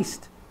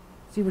Christ.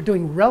 See, we're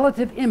doing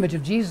relative image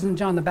of Jesus and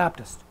John the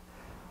Baptist.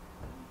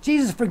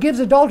 Jesus forgives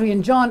adultery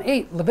in John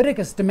 8.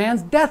 Leviticus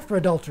demands death for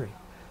adultery.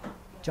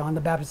 John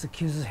the Baptist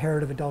accuses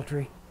Herod of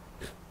adultery.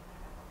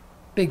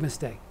 Big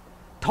mistake.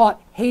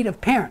 Taught hate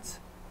of parents.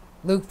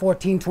 Luke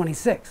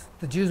 14:26.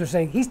 The Jews are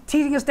saying, he's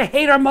teaching us to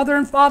hate our mother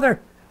and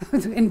father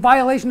in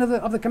violation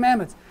of the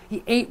commandments.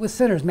 He ate with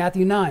sinners.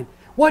 Matthew 9.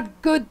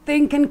 What good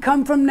thing can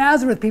come from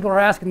Nazareth? People are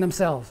asking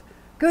themselves.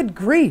 Good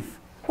grief.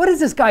 What is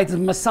this guy's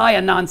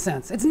Messiah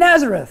nonsense? It's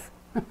Nazareth.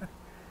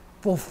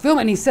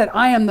 Fulfillment. He said,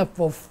 I am the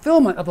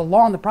fulfillment of the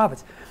law and the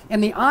prophets.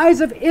 In the eyes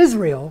of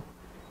Israel,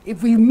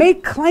 if we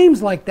make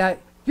claims like that,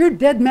 you're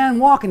dead man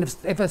walking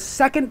if a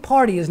second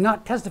party is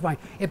not testifying.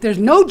 If there's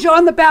no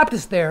John the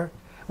Baptist there,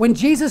 when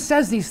Jesus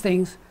says these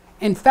things,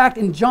 in fact,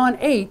 in John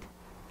 8,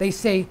 They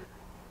say,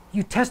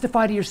 you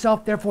testify to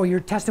yourself, therefore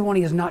your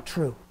testimony is not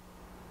true.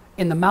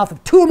 In the mouth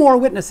of two or more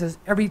witnesses,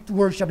 every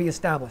word shall be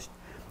established.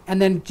 And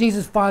then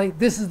Jesus finally,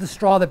 this is the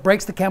straw that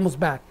breaks the camel's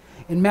back.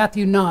 In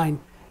Matthew 9,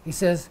 he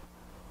says,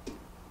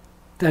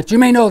 that you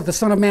may know that the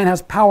Son of Man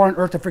has power on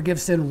earth to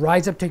forgive sin.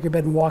 Rise up, take your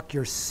bed and walk.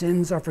 Your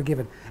sins are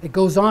forgiven. It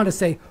goes on to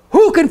say,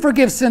 who can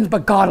forgive sins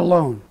but God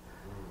alone?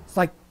 It's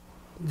like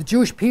the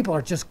Jewish people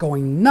are just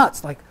going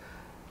nuts. Like,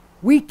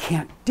 we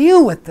can't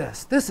deal with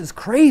this. This is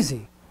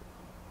crazy.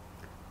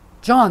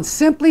 John,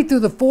 simply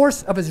through the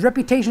force of his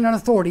reputation and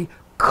authority,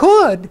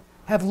 could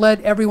have led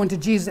everyone to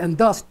Jesus and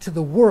thus to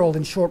the world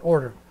in short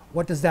order.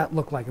 What does that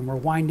look like? And we're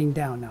winding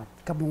down now.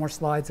 A couple more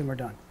slides and we're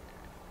done.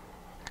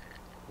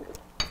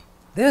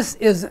 This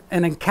is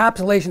an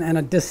encapsulation and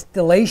a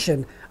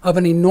distillation of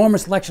an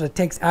enormous lecture that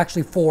takes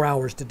actually 4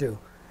 hours to do.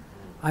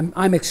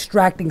 I'm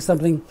extracting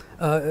something,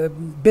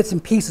 bits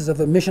and pieces of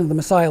the Mission of the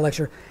Messiah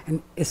lecture,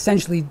 and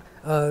essentially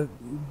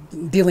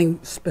dealing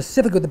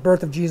specifically with the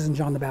birth of Jesus and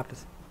John the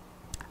Baptist.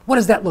 What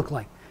does that look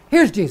like?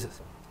 Here's Jesus.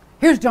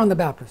 Here's John the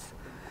Baptist.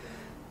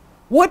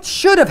 What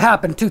should have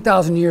happened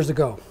 2,000 years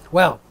ago?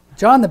 Well,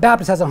 John the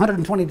Baptist has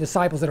 120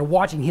 disciples that are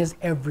watching his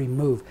every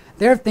move.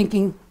 They're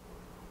thinking,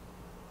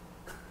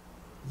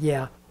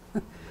 yeah.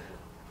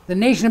 The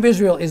nation of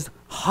Israel is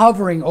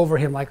hovering over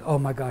him like, oh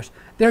my gosh.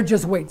 They're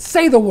just waiting.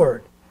 Say the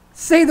word.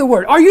 Say the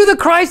word. Are you the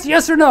Christ?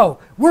 Yes or no?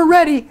 We're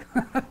ready.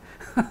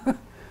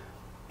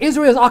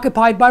 Israel is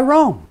occupied by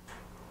Rome.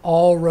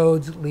 All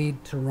roads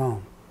lead to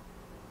Rome.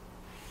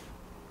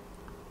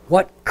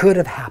 What could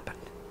have happened?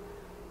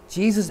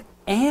 Jesus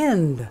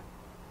and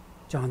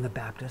John the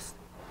Baptist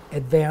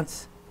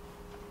advance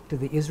to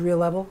the Israel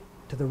level,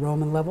 to the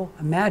Roman level.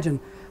 Imagine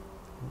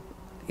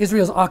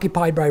Israel's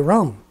occupied by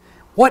Rome.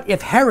 What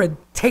if Herod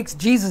takes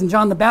Jesus and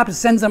John the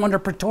Baptist, sends them under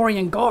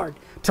Praetorian guard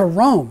to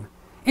Rome,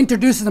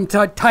 introduces them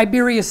to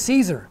Tiberius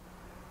Caesar?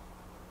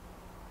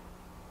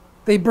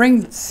 They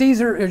bring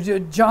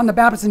John the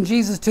Baptist and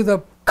Jesus to the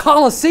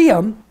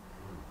Colosseum.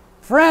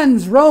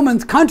 Friends,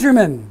 Romans,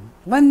 countrymen,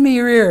 lend me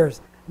your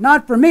ears.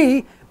 Not for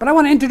me, but I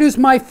want to introduce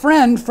my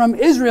friend from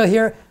Israel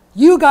here.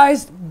 You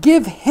guys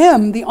give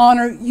him the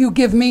honor you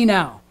give me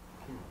now.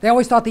 They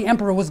always thought the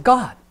emperor was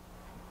God,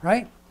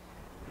 right?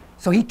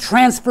 So he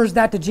transfers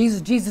that to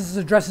Jesus. Jesus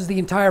addresses the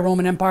entire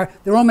Roman Empire.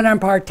 The Roman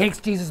Empire takes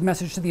Jesus'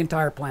 message to the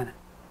entire planet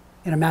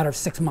in a matter of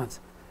 6 months.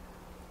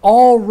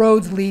 All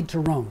roads lead to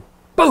Rome.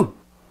 Boom!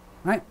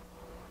 Right?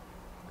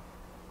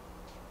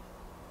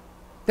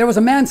 There was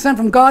a man sent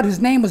from God whose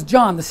name was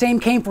John. The same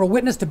came for a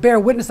witness to bear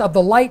witness of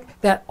the light,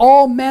 that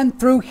all men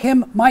through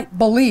him might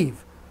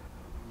believe.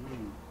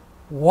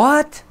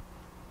 What?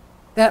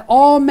 That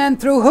all men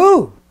through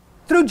who?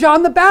 Through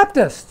John the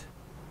Baptist.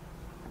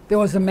 There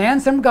was a man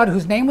sent from God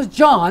whose name was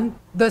John.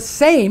 The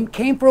same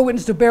came for a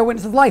witness to bear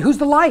witness of the light. Who's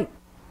the light?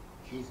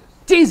 Jesus.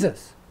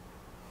 Jesus.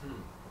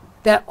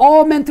 That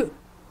all men through.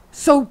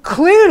 So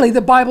clearly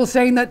the Bible is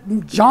saying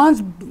that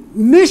John's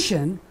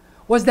mission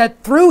was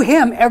that through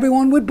him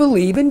everyone would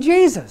believe in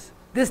Jesus.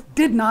 This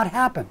did not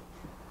happen.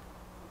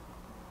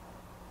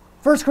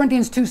 1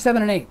 Corinthians 2,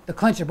 7 and 8, the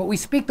clincher. But we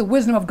speak the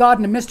wisdom of God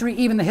in a mystery,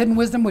 even the hidden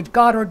wisdom which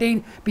God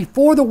ordained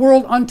before the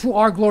world unto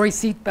our glory.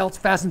 Seat belts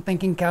fastened,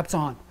 thinking caps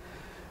on.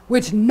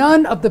 Which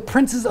none of the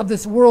princes of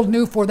this world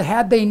knew, for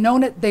had they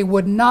known it, they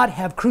would not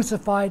have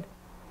crucified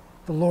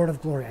the Lord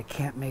of glory. I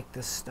can't make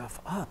this stuff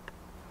up.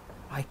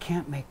 I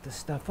can't make this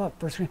stuff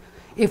up.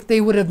 If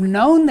they would have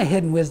known the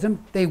hidden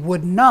wisdom, they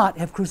would not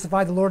have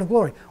crucified the Lord of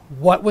glory.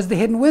 What was the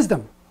hidden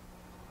wisdom?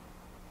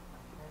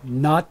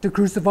 Not to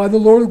crucify the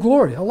Lord of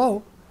glory.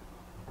 Hello.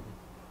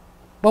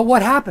 But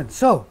what happened?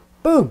 So,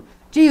 boom,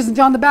 Jesus and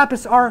John the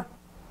Baptist are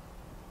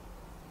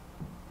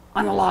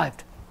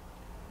unalived.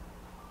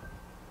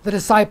 The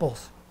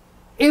disciples.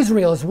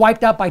 Israel is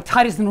wiped out by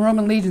Titus and the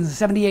Roman legions in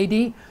 70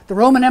 AD. The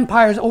Roman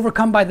Empire is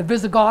overcome by the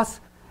Visigoths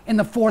in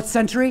the 4th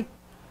century.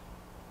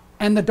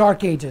 And the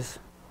Dark Ages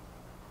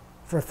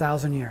for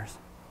 1,000 years.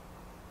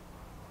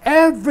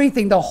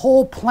 Everything, the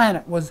whole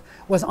planet was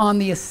on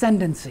the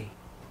ascendancy.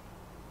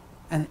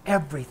 And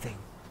everything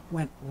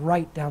went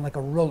right down like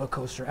a roller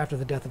coaster after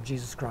the death of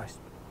Jesus Christ.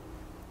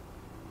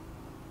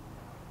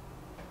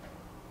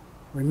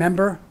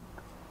 Remember,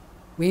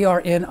 we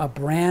are in a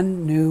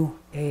brand new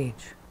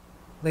age.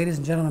 Ladies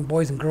and gentlemen,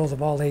 boys and girls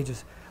of all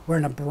ages, we're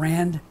in a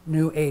brand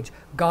new age.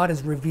 God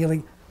is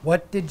revealing.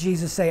 What did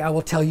Jesus say? I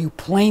will tell you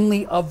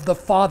plainly of the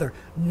Father.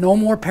 No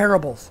more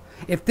parables.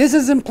 If this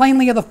isn't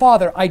plainly of the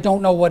Father, I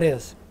don't know what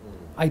is.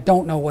 I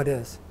don't know what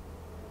is.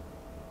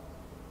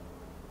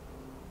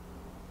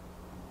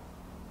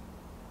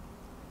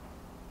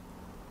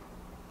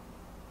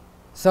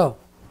 So,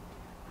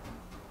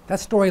 that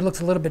story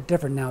looks a little bit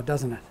different now,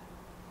 doesn't it?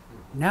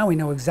 Now we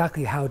know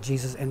exactly how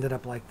Jesus ended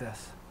up like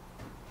this.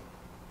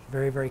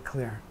 Very, very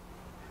clear.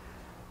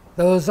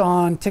 Those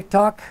on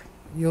TikTok,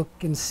 you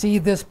can see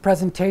this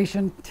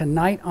presentation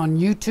tonight on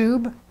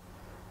YouTube.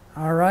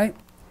 All right.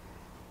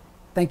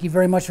 Thank you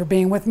very much for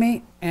being with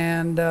me.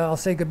 And I'll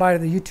say goodbye to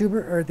the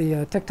YouTuber or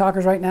the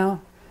TikTokers right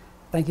now.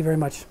 Thank you very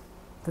much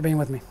for being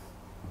with me.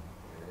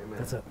 Amen.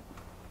 That's it.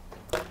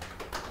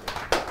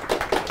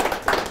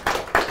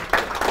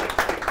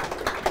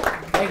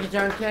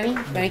 John Kenny.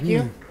 Thank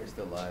you. We're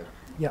still live.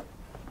 Yep.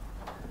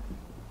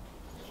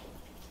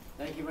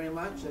 Thank you very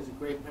much. That's a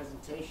great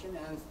presentation.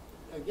 And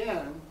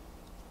again,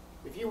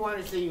 if you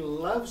want to say you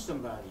love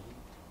somebody,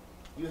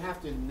 you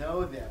have to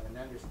know them and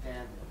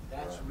understand them.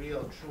 That's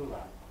real, true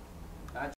love.